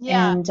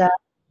 Yeah. And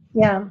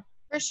yeah.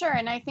 For sure.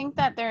 And I think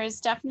that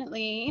there's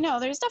definitely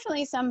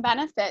some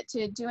benefit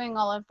to doing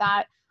all of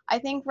that. I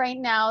think right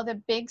now the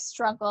big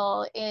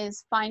struggle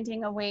is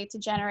finding a way to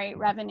generate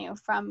revenue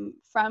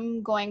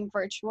from going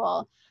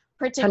virtual,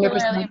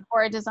 particularly 100%.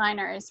 for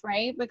designers,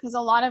 right? Because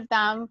a lot of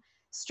them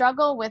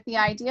struggle with the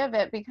idea of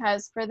it,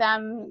 because for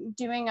them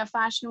doing a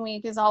fashion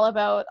week is all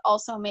about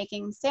also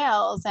making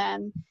sales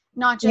and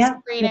not just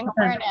creating 100%.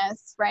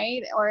 awareness,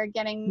 right? Or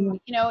getting,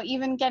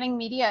 even getting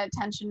media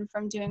attention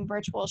from doing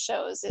virtual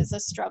shows is a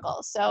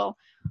struggle. So,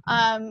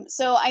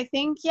 so I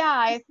think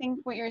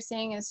what you're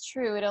saying is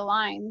true. It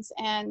aligns.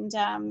 And,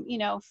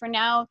 for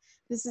now,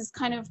 this is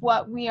kind of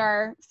what we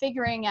are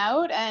figuring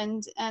out,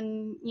 and,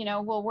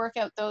 we'll work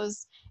out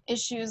those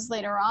issues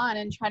later on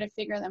and try to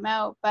figure them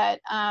out. But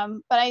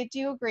I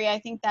do agree. I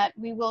think that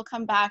we will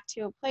come back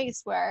to a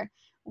place where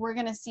we're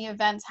going to see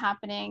events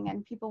happening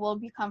and people will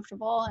be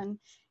comfortable, and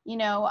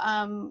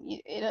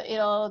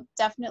it'll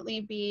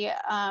definitely be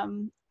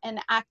an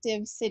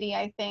active city,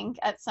 I think,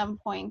 at some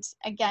point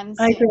again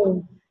soon. I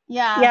agree.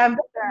 Yeah, I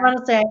want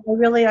to say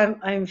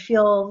I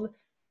feel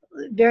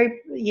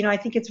very, I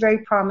think it's very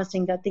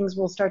promising that things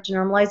will start to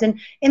normalize. And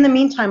in the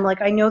meantime, like,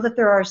 I know that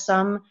there are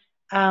some,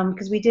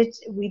 because we did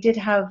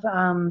have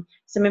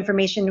some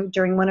information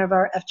during one of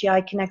our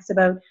FGI Connects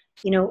about,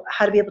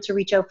 how to be able to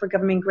reach out for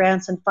government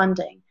grants and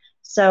funding.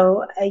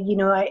 So,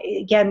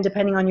 again,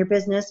 depending on your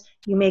business,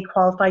 you may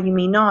qualify, you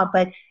may not,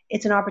 but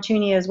it's an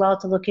opportunity as well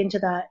to look into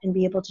that and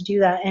be able to do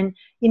that. And,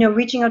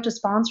 reaching out to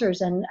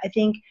sponsors. And I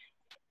think,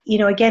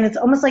 again, it's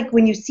almost like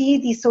when you see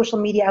these social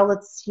media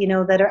outlets,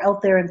 that are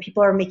out there and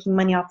people are making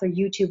money off their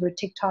YouTube or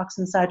TikToks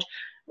and such,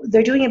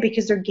 they're doing it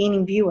because they're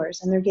gaining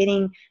viewers and they're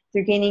gaining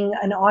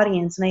an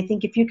audience. And I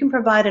think if you can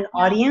provide an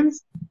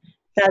audience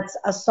that's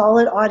a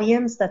solid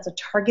audience, that's a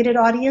targeted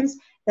audience,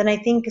 then I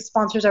think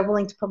sponsors are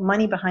willing to put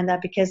money behind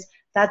that because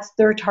that's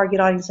their target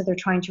audience that they're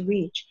trying to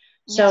reach.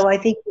 So I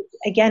think,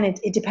 again,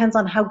 it depends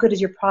on how good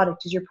is your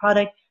product. Is your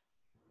product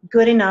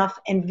good enough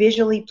and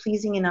visually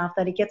pleasing enough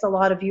that it gets a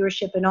lot of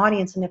viewership and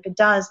audience? And if it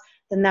does,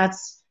 then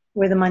that's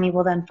where the money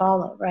will then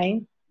follow,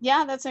 right?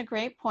 Yeah, that's a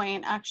great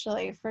point,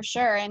 actually, for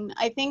sure. And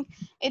I think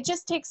it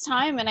just takes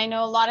time. And I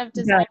know a lot of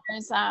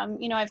designers,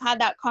 you know, I've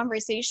had that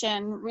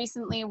conversation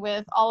recently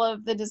with all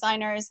of the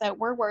designers that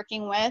we're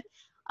working with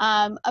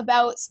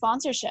about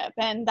sponsorship,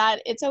 and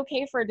that it's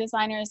okay for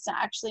designers to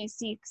actually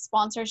seek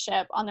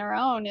sponsorship on their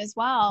own as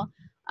well.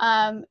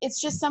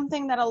 It's just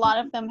something that a lot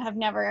of them have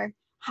never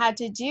had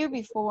to do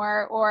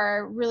before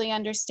or really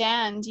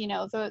understand, you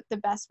know, the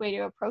best way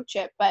to approach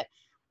it. But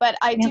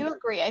I do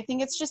agree. I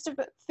think it's just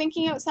about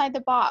thinking outside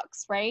the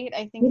box, right?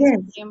 I think it's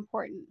really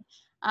important.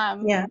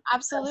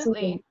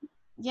 Absolutely.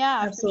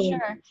 Yeah, absolutely.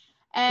 For sure.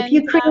 If And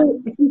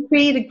you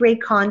create a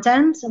great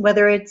content,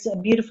 whether it's a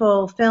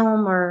beautiful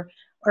film or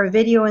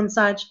video and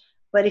such,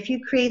 but if you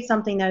create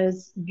something that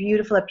is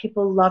beautiful that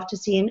people love to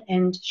see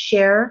and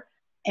share,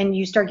 and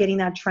you start getting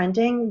that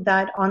trending,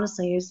 that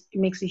honestly it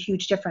makes a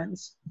huge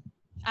difference.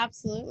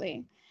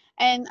 Absolutely.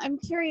 And I'm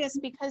curious,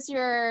 because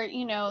you're,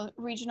 you know,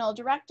 regional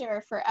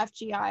director for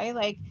FGI,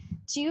 like,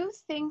 do you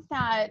think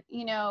that,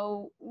 you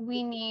know,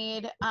 we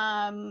need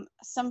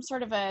some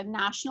sort of a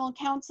national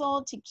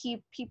council to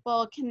keep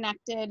people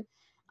connected,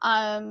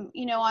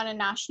 you know, on a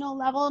national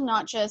level,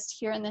 not just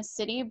here in the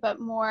city, but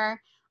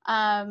more,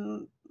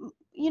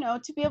 you know,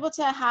 to be able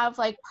to have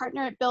like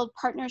build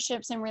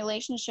partnerships and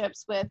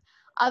relationships with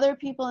other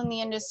people in the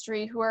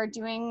industry who are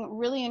doing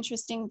really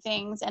interesting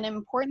things and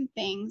important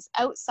things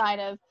outside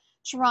of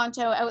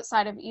Toronto,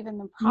 outside of even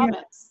the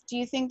province? Do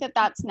you think that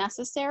that's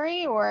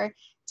necessary, or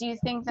do you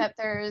think that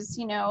there's,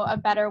 you know, a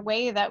better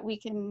way that we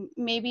can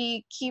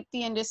maybe keep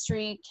the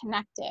industry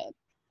connected?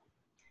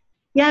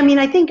 Yeah, I mean,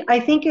 I think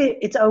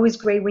it's always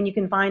great when you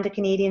can find a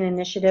Canadian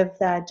initiative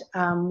that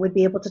would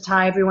be able to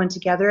tie everyone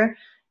together,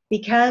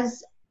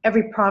 because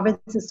every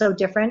province is so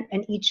different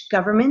and each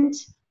government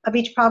of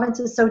each province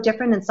is so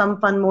different, and some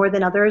fund more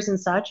than others and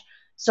such.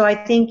 So I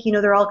think, you know,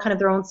 they're all kind of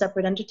their own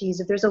separate entities.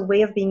 If there's a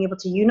way of being able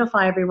to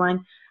unify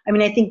everyone, I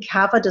mean, I think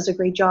CAFA does a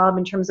great job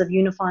in terms of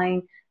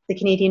unifying the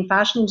Canadian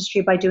fashion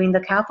industry by doing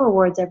the CAFA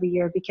Awards every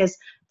year, because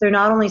they're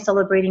not only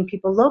celebrating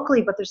people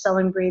locally, but they're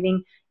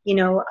celebrating, you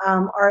know,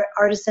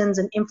 artisans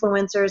and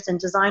influencers and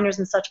designers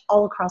and such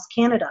all across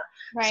Canada.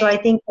 Right. So I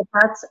think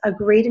that's a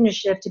great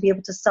initiative to be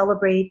able to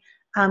celebrate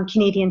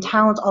Canadian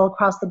talent all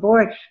across the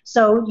board.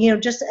 So, you know,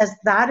 just as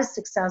that is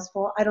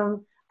successful,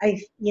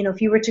 you know,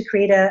 if you were to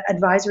create an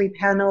advisory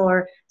panel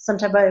or some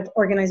type of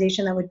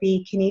organization that would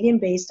be Canadian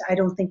based, I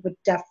don't think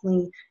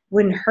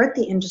wouldn't hurt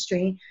the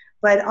industry.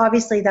 But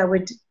obviously that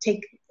would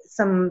take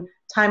some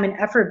time and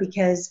effort,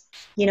 because,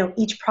 you know,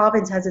 each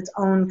province has its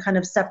own kind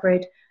of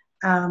separate,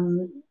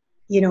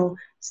 you know,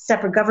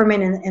 separate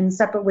government and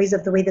separate ways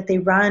of the way that they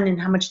run and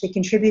how much they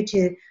contribute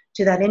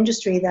to that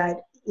industry,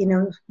 that, you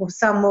know,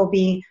 some will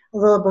be a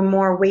little bit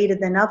more weighted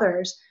than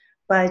others.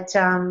 But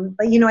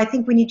you know, I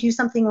think when you do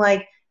something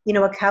like, you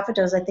know, what CAFA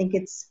does, I think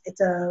it's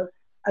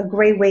a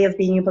great way of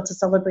being able to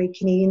celebrate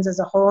Canadians as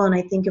a whole. And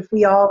I think if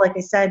we all, like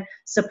I said,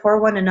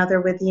 support one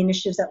another with the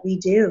initiatives that we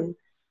do,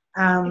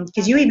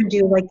 because you even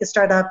do like the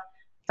Startup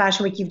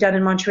Fashion Week you've done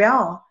in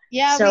Montreal.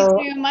 Yeah, so,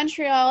 we do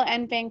Montreal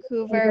and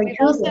Vancouver. We've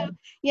also,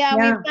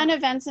 we've done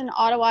events in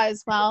Ottawa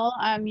as well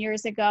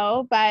years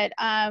ago, but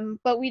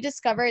we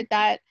discovered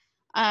that,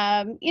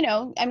 you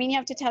know, I mean, you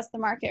have to test the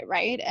market,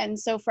 right? And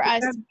so for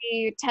us,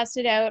 we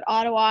tested out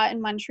Ottawa and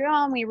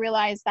Montreal, and we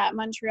realized that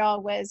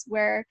Montreal was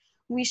where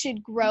we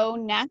should grow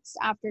next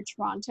after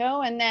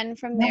Toronto. And then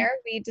from there,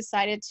 we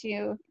decided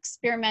to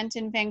experiment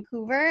in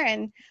Vancouver,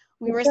 and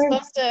we were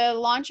supposed to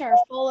launch our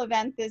full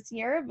event this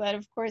year, but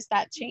of course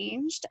that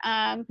changed.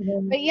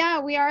 But yeah,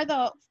 we are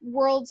the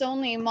world's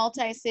only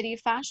multi-city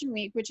fashion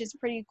week, which is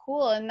pretty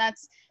cool. And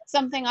that's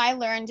something I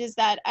learned, is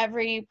that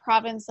every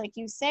province, like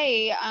you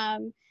say,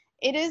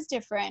 it is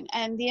different,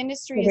 and the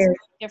industry is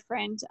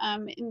different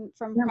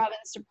from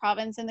province to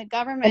province, and the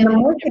government and the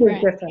market is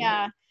different.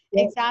 Yeah.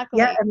 Exactly.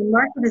 Yeah, and the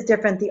market is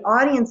different. The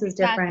audience is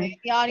different.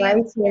 The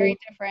audience is very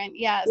different.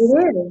 Yes.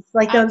 It is.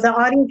 Like the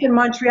audience in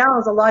Montreal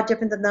is a lot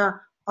different than the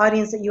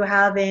audience that you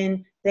have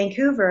in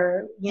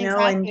Vancouver, you know,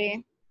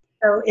 and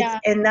so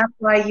and that's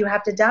why you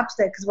have to adapt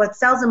to that, because what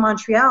sells in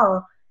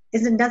Montreal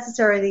isn't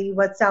necessarily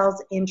what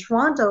sells in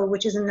Toronto,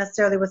 which isn't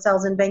necessarily what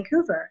sells in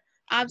Vancouver.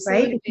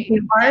 Absolutely. Right? The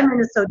environment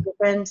is so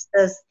different.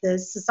 The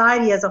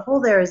society as a whole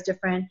there is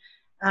different.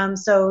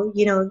 So,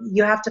 you know,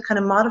 you have to kind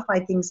of modify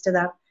things to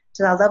that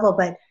level.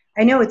 But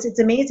I know it's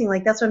amazing.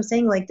 Like, that's what I'm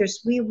saying. Like,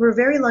 we're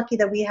very lucky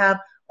that we have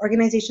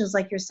organizations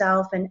like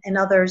yourself and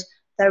others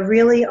that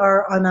really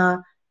are on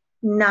a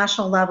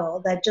national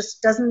level, that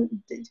just doesn't,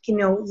 you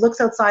know,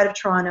 looks outside of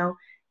Toronto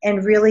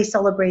and really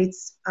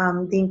celebrates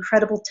the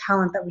incredible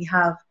talent that we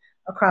have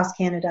across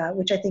Canada,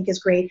 which I think is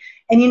great.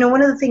 And, you know,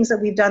 one of the things that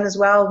we've done as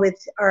well with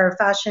our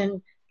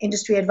fashion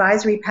industry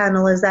advisory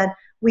panel is that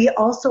we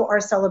also are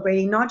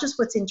celebrating not just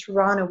what's in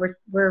Toronto,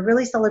 we're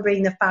really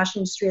celebrating the fashion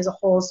industry as a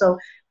whole. So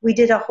we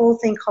did a whole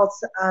thing called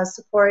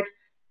Support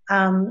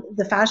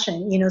the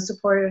Fashion,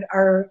 support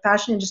our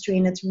fashion industry.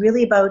 And it's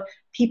really about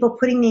people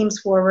putting names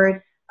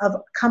forward of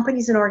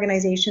companies and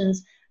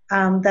organizations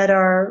that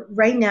are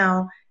right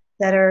now,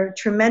 that are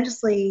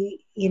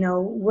tremendously,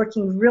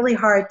 working really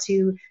hard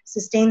to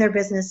sustain their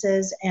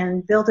businesses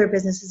and build their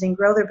businesses and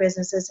grow their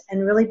businesses,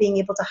 and really being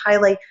able to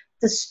highlight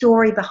the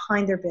story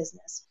behind their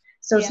business.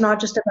 So it's not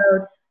just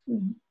about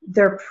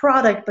their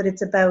product, but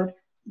it's about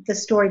the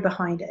story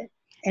behind it.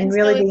 And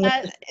really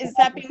so is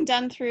that being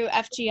done through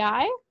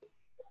FGI?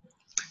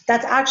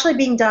 That's actually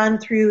being done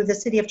through the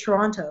City of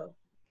Toronto.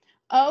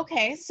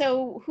 Okay,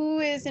 so who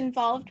is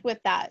involved with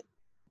that?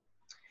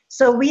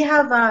 So we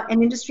have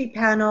an industry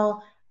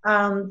panel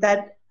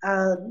that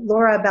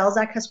Laura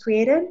Balzac has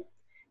created.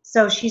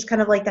 So she's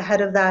kind of like the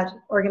head of that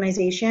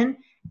organization,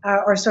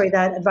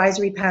 that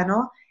advisory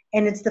panel.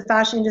 And it's the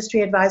Fashion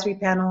Industry Advisory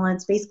Panel. And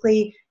it's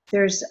basically,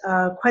 there's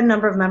quite a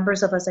number of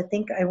members of us. I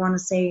think I want to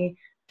say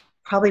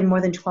probably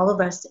more than 12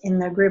 of us in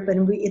the group.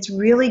 And it's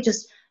really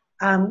just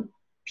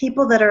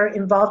people that are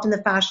involved in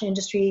the fashion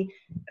industry,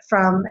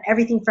 from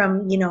everything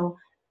from,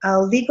 a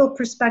legal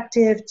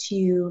perspective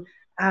to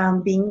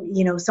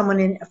being,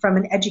 someone from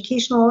an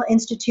educational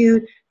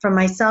institute, from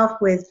myself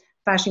with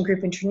Fashion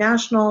Group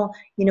International,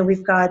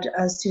 we've got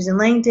Susan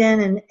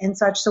Langdon and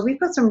such. So we've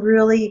got some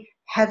really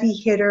heavy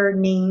hitter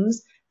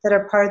names that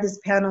are part of this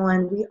panel,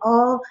 and we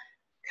all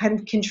kind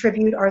of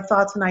contribute our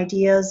thoughts and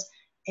ideas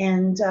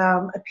and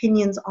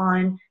opinions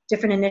on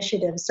different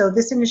initiatives. So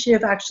this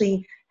initiative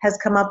actually has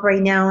come up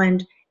right now,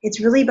 and it's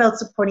really about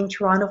supporting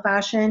Toronto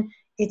fashion.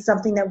 It's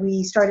something that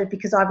we started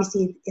because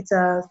obviously it's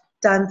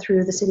done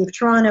through the City of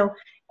Toronto,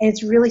 and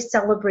it's really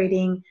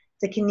celebrating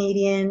the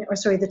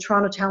the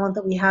Toronto talent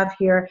that we have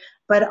here,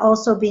 but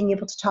also being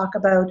able to talk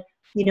about,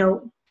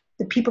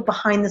 the people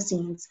behind the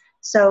scenes.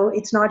 So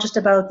it's not just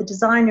about the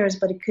designers,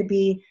 but it could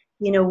be,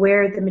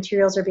 where the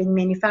materials are being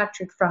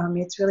manufactured from.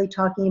 It's really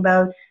talking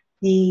about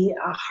the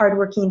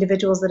hardworking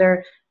individuals that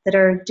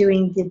are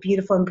doing the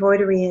beautiful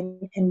embroidery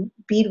and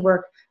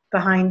beadwork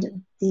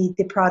behind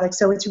the product.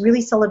 So it's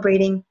really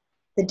celebrating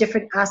the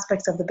different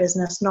aspects of the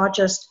business, not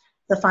just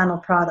the final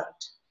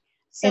product.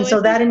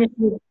 So that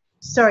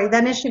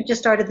initiative just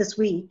started this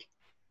week,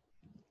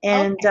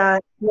 and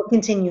will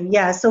continue.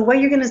 Yeah. So what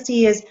you're going to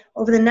see is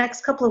over the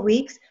next couple of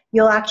weeks,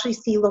 you'll actually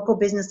see local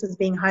businesses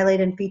being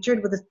highlighted and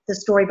featured with the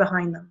story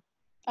behind them.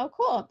 Oh,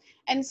 cool.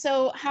 And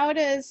so how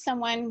does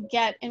someone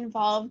get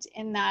involved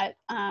in that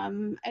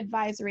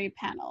advisory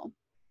panel?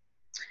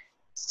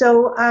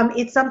 So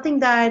it's something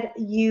that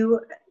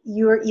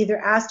you're either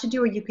asked to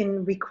do or you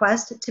can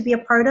request to be a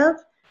part of,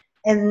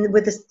 and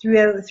with this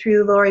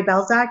through Laurie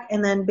Balzac,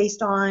 and then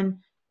based on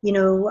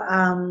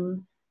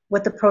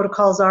what the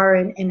protocols are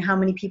and how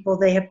many people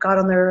they have got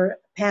on their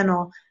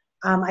panel,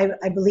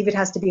 I believe it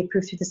has to be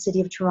approved through the City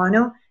of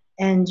Toronto,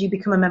 and you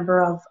become a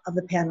member of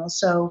the panel.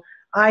 So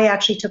I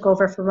actually took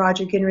over for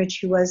Roger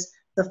Ginrich, who was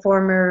the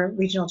former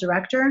regional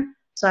director.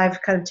 So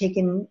I've kind of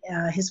taken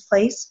his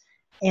place,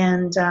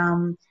 and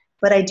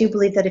but I do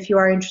believe that if you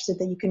are interested,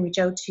 that you can reach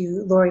out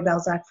to Laurie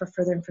Balzac for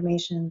further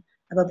information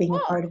about being a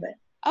part of it.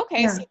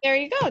 Okay, so there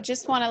you go.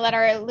 Just want to let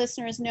our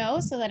listeners know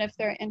so that if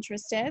they're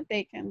interested,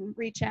 they can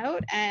reach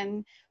out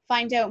and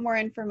find out more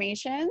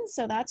information.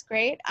 So that's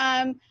great.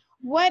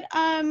 What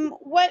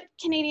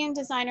Canadian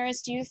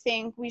designers do you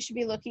think we should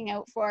be looking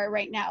out for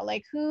right now?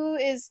 Like, who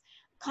is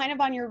kind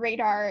of on your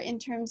radar in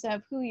terms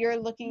of who you're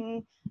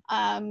looking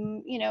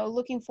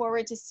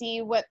forward to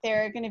see what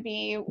they're going to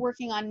be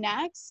working on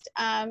next?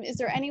 Is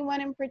there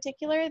anyone in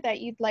particular that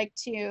you'd like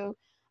to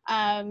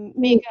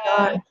make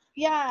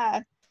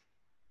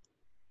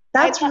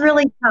That's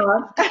really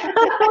tough.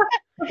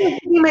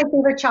 My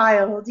favorite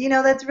child,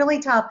 that's really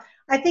tough.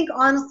 I think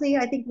honestly,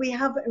 we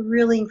have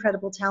really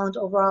incredible talent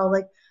overall.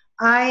 Like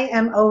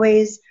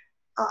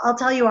I'll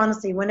tell you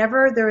honestly,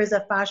 whenever there is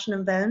a fashion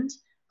event,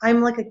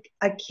 I'm like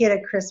a kid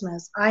at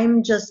Christmas.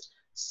 I'm just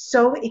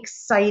so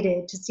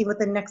excited to see what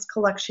the next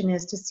collection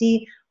is, to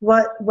see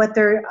what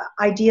their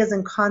ideas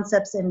and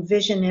concepts and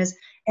vision is.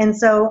 And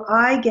so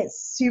I get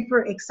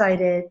super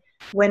excited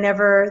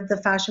whenever the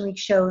Fashion Week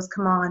shows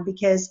come on,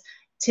 because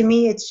to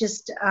me, it's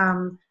just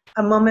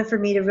a moment for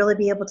me to really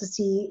be able to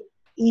see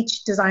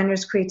each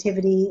designer's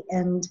creativity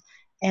and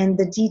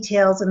the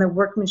details and the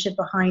workmanship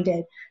behind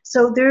it.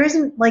 So there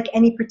isn't like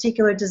any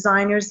particular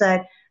designers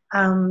that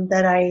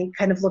I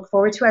kind of look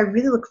forward to. I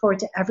really look forward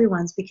to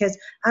everyone's, because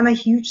I'm a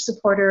huge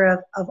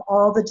supporter of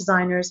all the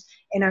designers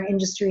in our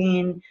industry,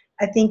 and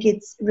I think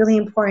it's really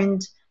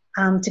important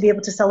to be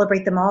able to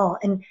celebrate them all.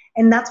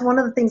 And that's one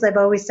of the things I've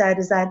always said,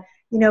 is that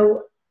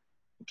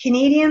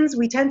Canadians,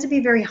 we tend to be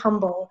very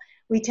humble.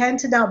 We tend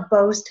to not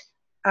boast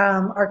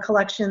our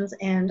collections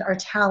and our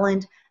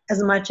talent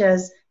as much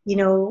as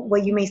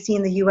what you may see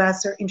in the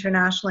U.S. or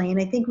internationally.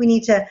 And I think we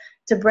need to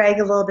brag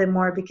a little bit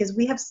more, because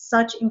we have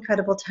such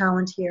incredible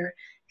talent here.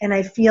 And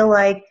I feel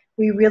like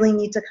we really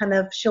need to kind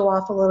of show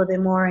off a little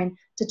bit more and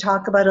to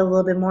talk about it a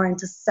little bit more and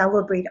to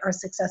celebrate our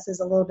successes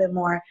a little bit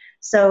more.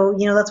 So,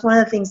 that's one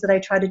of the things that I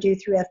try to do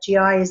through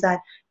FGI is that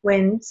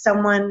when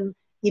someone,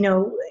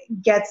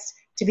 gets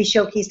to be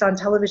showcased on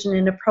television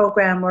in a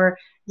program, or,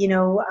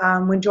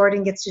 when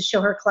Jordan gets to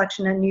show her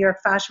collection at New York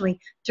Fashion Week,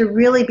 to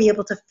really be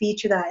able to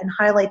feature that and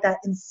highlight that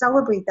and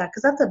celebrate that,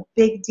 because that's a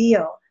big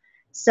deal.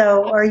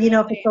 So, or, if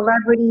a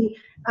celebrity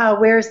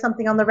wears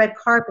something on the red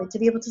carpet, to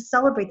be able to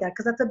celebrate that,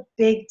 because that's a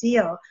big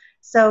deal.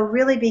 So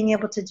really being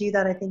able to do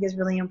that, I think, is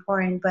really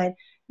important. But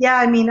yeah,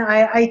 I mean,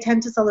 I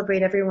tend to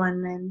celebrate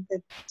everyone.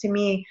 And to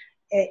me,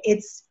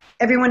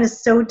 everyone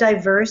is so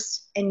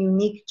diverse and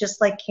unique, just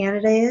like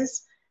Canada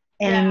is.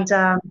 And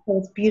so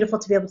it's beautiful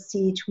to be able to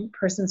see each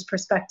person's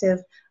perspective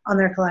on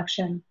their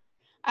collection.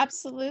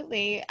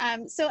 Absolutely.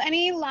 So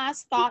any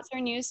last thoughts or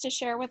news to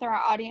share with our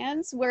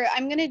audience?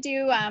 I'm going to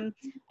do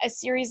a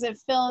series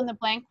of fill in the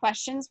blank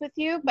questions with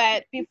you.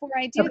 But before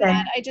I do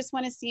that, I just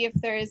want to see if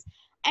there's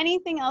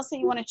anything else that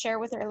you want to share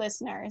with our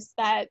listeners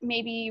that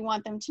maybe you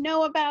want them to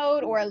know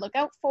about or look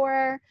out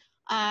for,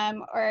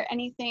 or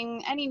any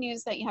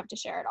news that you have to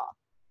share at all.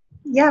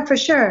 Yeah, for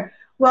sure.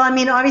 Well, I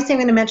mean, obviously I'm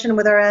going to mention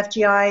with our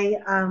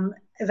FGI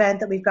event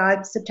that we've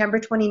got September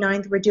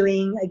 29th, we're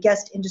doing a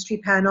guest industry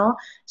panel.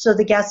 So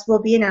the guests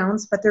will be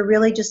announced, but they're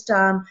really just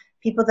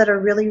people that are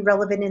really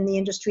relevant in the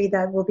industry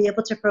that will be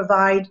able to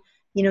provide,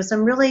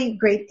 some really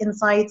great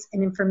insights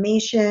and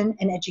information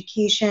and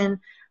education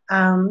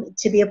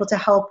to be able to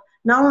help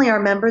not only our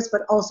members,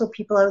 but also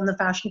people out in the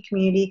fashion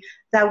community.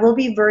 That will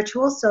be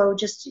virtual. So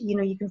just,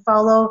 you can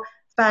follow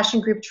Fashion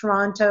Group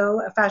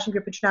Toronto, Fashion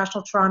Group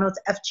International Toronto. It's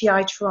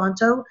FGI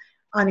Toronto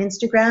on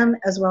Instagram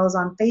as well as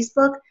on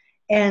Facebook,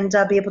 and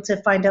be able to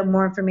find out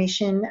more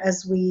information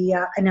as we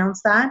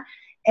announce that.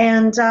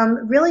 And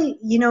really,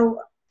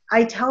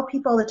 I tell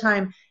people all the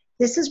time,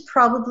 this is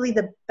probably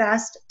the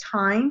best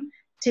time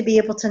to be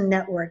able to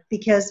network,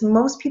 because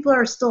most people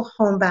are still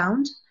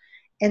homebound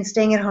and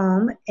staying at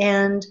home.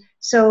 And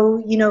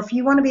so, if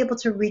you want to be able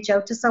to reach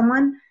out to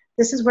someone,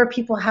 this is where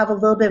people have a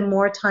little bit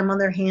more time on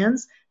their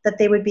hands that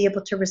they would be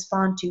able to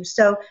respond to.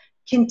 So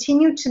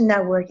continue to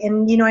network.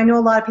 And, I know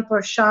a lot of people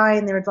are shy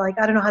and they're like,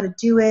 I don't know how to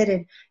do it.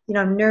 And,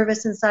 I'm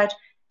nervous and such.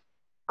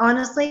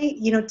 Honestly,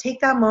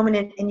 take that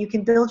moment and you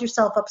can build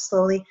yourself up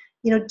slowly.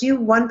 Do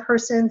one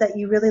person that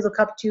you really look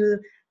up to,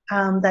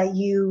 that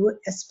you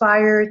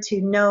aspire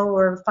to know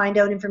or find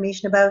out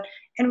information about,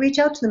 and reach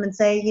out to them and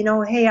say,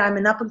 hey, I'm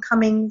an up and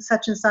coming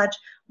such and such.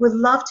 Would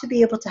love to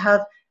be able to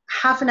have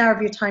half an hour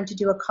of your time to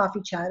do a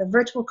coffee chat, a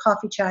virtual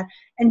coffee chat,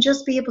 and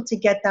just be able to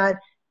get that,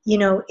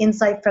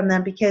 insight from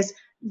them, because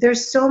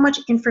there's so much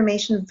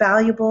information,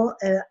 valuable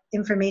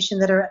information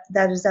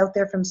that is out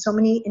there from so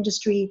many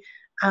industry,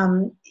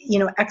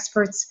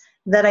 experts,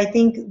 that I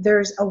think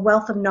there's a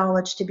wealth of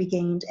knowledge to be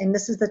gained. And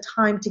this is the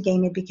time to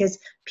gain it, because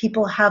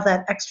people have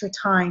that extra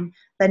time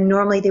that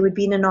normally they would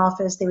be in an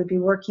office, they would be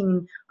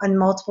working on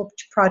multiple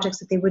projects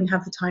that they wouldn't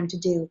have the time to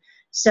do.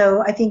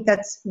 So I think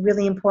that's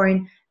really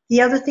important.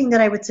 The other thing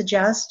that I would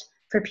suggest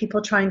for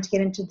people trying to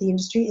get into the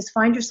industry is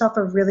find yourself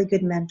a really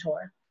good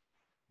mentor.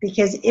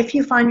 Because if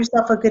you find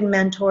yourself a good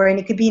mentor, and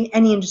it could be in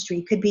any industry,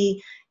 it could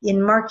be in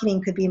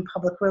marketing, could be in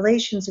public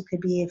relations, it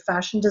could be in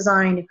fashion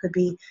design, it could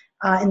be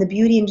in the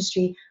beauty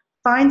industry,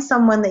 find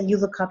someone that you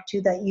look up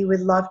to, that you would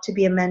love to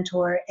be a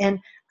mentor, and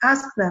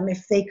ask them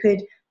if they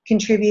could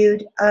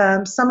contribute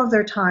some of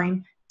their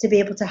time to be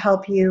able to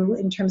help you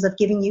in terms of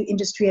giving you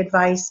industry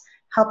advice,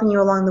 helping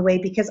you along the way.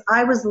 Because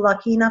I was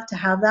lucky enough to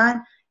have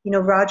that.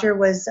 Roger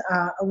was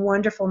a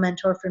wonderful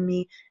mentor for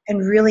me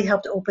and really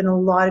helped open a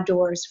lot of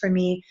doors for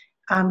me,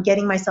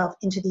 getting myself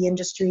into the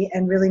industry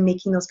and really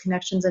making those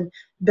connections and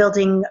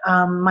building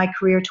my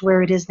career to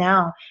where it is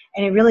now.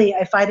 And it really,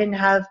 if I didn't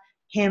have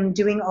him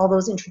doing all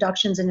those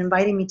introductions and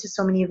inviting me to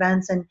so many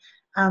events, and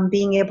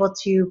being able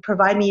to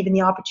provide me even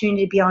the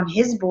opportunity to be on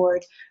his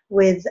board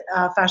with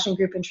Fashion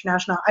Group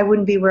International, I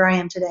wouldn't be where I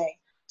am today.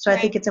 So right.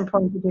 I think it's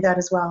important to do that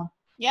as well.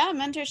 Yeah,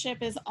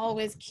 mentorship is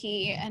always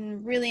key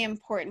and really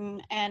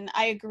important. And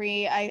I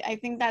agree. I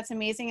think that's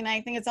amazing. And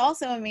I think it's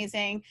also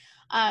amazing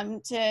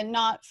to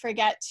not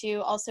forget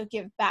to also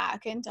give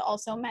back and to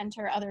also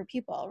mentor other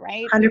people,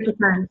 right?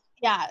 100%.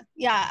 Yeah,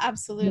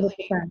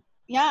 absolutely. 100%.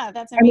 Yeah,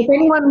 that's amazing. And if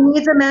anyone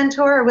needs a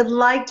mentor or would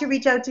like to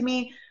reach out to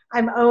me,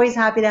 I'm always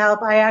happy to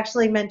help. I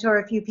actually mentor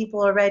a few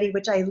people already,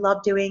 which I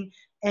love doing,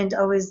 and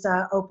always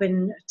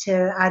open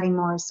to adding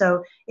more.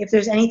 So if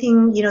there's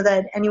anything,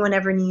 that anyone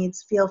ever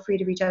needs, feel free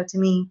to reach out to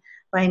me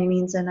by any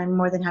means, and I'm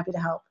more than happy to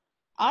help.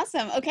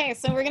 Awesome. Okay,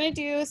 so we're going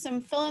to do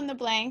some fill in the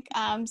blank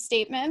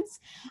statements.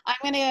 I'm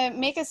going to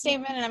make a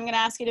statement and I'm going to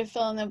ask you to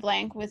fill in the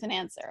blank with an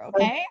answer,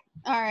 okay?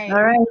 All right.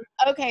 All right.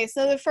 Okay,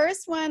 so the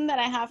first one that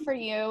I have for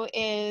you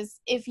is,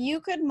 if you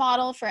could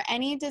model for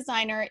any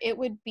designer, it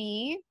would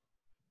be?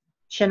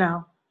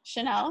 Chanel.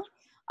 Chanel?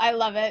 I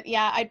love it.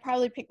 Yeah, I'd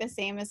probably pick the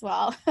same as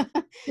well.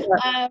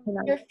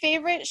 Your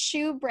favorite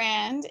shoe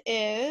brand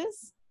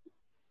is?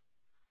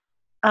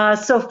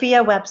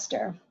 Sophia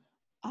Webster.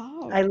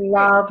 Oh, I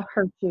love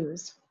her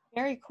shoes.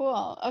 Very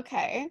cool.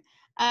 Okay.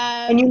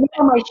 And you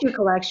know my shoe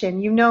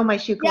collection. You know my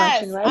shoe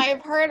collection, Yes, right?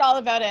 I've heard all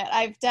about it.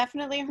 I've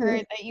definitely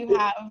heard that you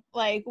have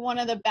like one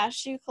of the best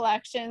shoe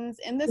collections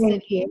in the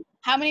Thank city. you.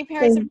 How many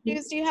pairs of Thank you.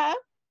 shoes do you have?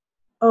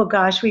 Oh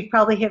gosh, we've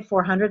probably hit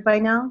 400 by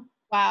now.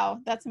 Wow,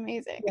 that's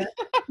amazing. Yeah.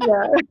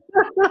 Yeah.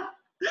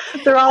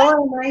 They're all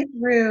in a nice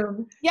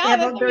room. Yeah,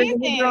 that's They're in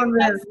their own amazing. room.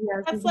 Yes,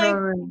 That's in their like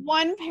own room.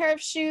 one pair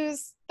of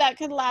shoes that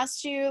could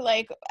last you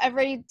like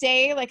every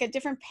day, like a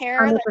different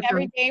pair, like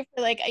every 100%. day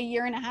for like a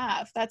year and a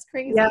half. That's Yeah,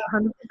 crazy.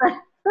 100%.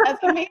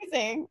 That's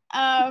amazing.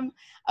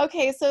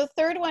 Okay, so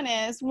third one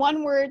is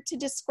one word to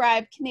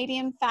describe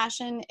Canadian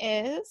fashion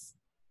is.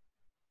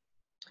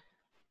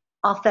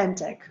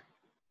 Authentic.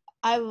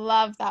 I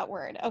love that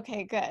word.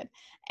 Okay, good.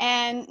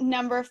 And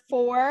number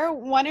 4,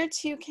 one or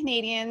two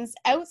Canadians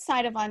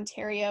outside of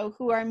Ontario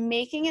who are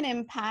making an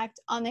impact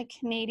on the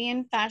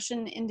Canadian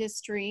fashion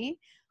industry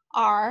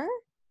are.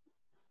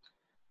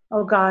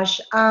 Oh gosh.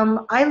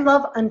 I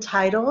love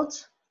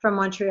Untitled from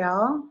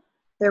Montreal.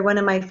 They're one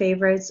of my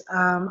favorites.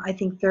 I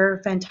think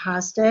they're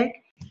fantastic.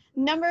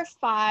 Number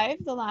 5,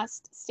 the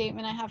last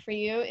statement I have for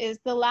you is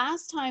the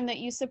last time that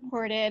you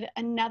supported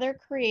another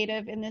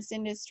creative in this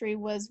industry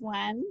was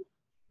when?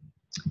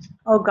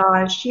 Oh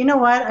gosh, you know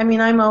what? I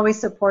mean, I'm always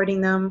supporting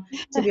them,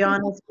 to be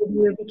honest with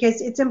you,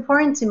 because it's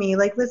important to me.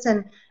 Like,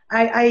 listen,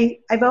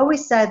 I've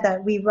always said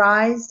that we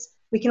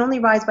can only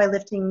rise by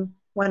lifting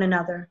one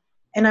another.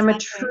 And I'm a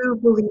Exactly. true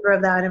believer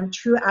of that. I'm a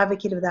true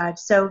advocate of that.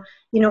 So,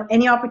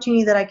 any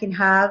opportunity that I can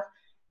have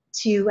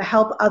to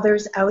help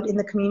others out in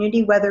the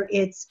community, whether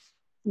it's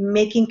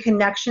making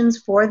connections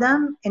for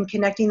them and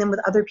connecting them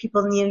with other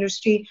people in the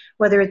industry,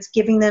 whether it's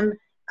giving them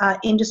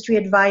industry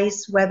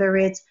advice, whether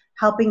it's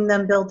helping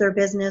them build their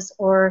business,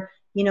 or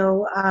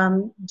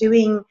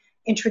doing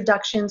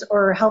introductions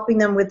or helping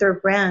them with their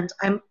brand.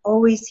 I'm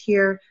always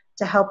here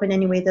to help in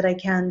any way that I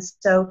can.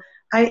 So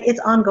it's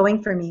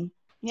ongoing for me, to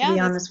Yeah, be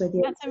that's honest with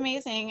you. that's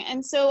amazing.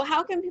 And so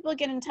how can people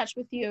get in touch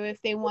with you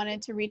if they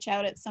wanted to reach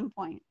out at some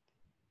point?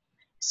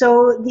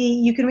 So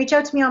you can reach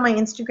out to me on my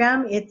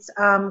Instagram. It's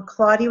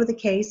Claudia with a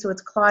K, so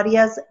it's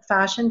Claudia's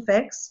Fashion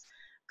Fix.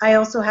 I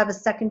also have a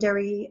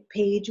secondary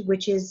page,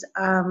 which is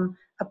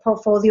a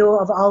portfolio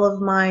of all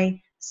of my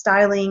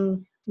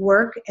styling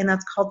work, and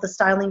that's called the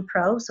Styling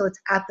Pro. So it's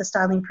at the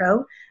Styling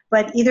Pro.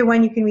 But either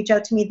one, you can reach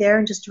out to me there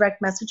and just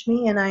direct message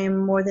me, and I am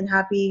more than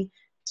happy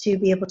to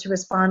be able to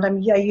respond. I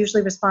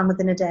usually respond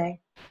within a day.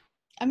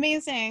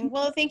 Amazing.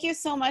 Well, thank you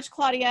so much,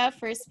 Claudia,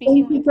 for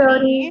speaking Thank you, with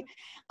Jody. me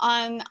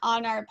on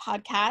our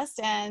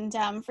podcast and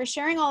for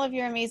sharing all of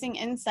your amazing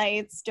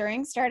insights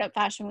during Startup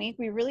Fashion Week.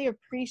 We really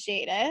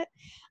appreciate it.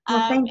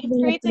 Well, thank It's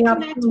you great for to the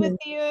connect with opportunity.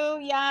 you.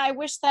 Yeah, I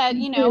wish that,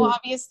 Thank you.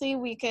 obviously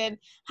we could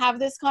have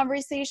this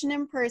conversation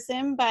in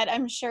person, but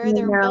I'm sure You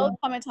there will know,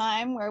 come a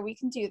time where we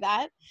can do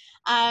that.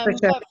 for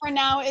sure. But for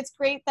now, it's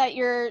great that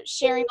you're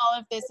sharing all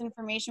of this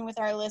information with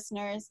our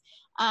listeners.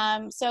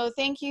 So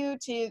thank you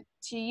to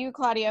you,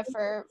 Claudia,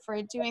 for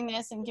doing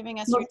this and giving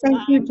us your Well,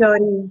 thank you, time.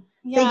 Jody.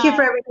 Thank you Yeah,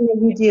 for everything that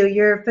you do.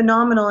 You're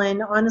phenomenal.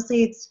 And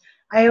honestly,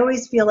 I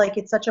always feel like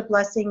it's such a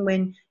blessing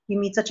when you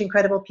meet such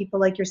incredible people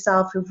like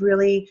yourself who've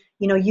really,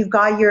 you've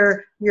got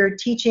your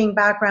teaching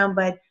background,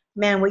 but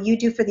man, what you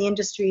do for the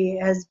industry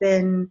has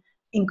been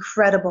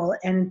incredible.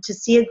 And to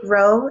see it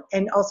grow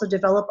and also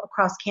develop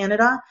across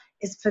Canada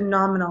is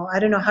phenomenal. I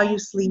don't know how yeah. you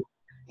sleep,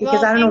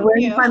 because Well, I don't know thank where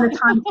you you. find the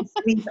time to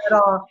sleep at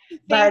all.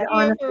 Thank But you for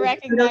honestly, kudos to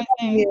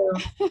recognizing. you.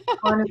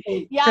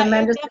 Honestly, Yeah, it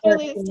tremendous work.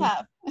 definitely is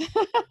tough.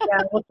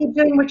 Yeah, well, keep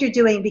doing what you're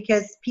doing,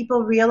 because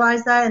people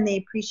realize that and they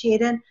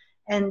appreciate it.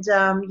 And,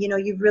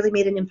 you've really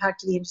made an impact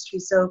to the industry.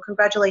 So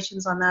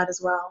congratulations on that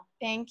as well.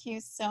 Thank you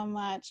so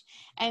much.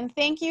 And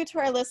thank you to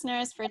our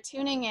listeners for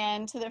tuning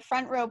in to the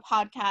Front Row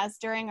podcast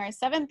during our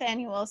 7th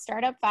annual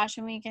Startup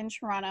Fashion Week in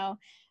Toronto.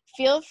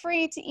 Feel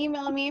free to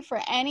email me for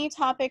any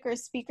topic or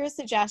speaker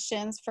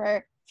suggestions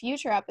for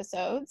future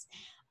episodes.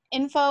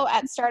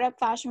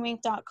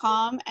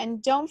 info@startupfashionweek.com.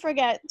 And don't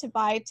forget to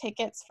buy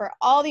tickets for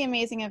all the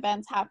amazing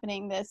events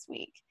happening this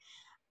week.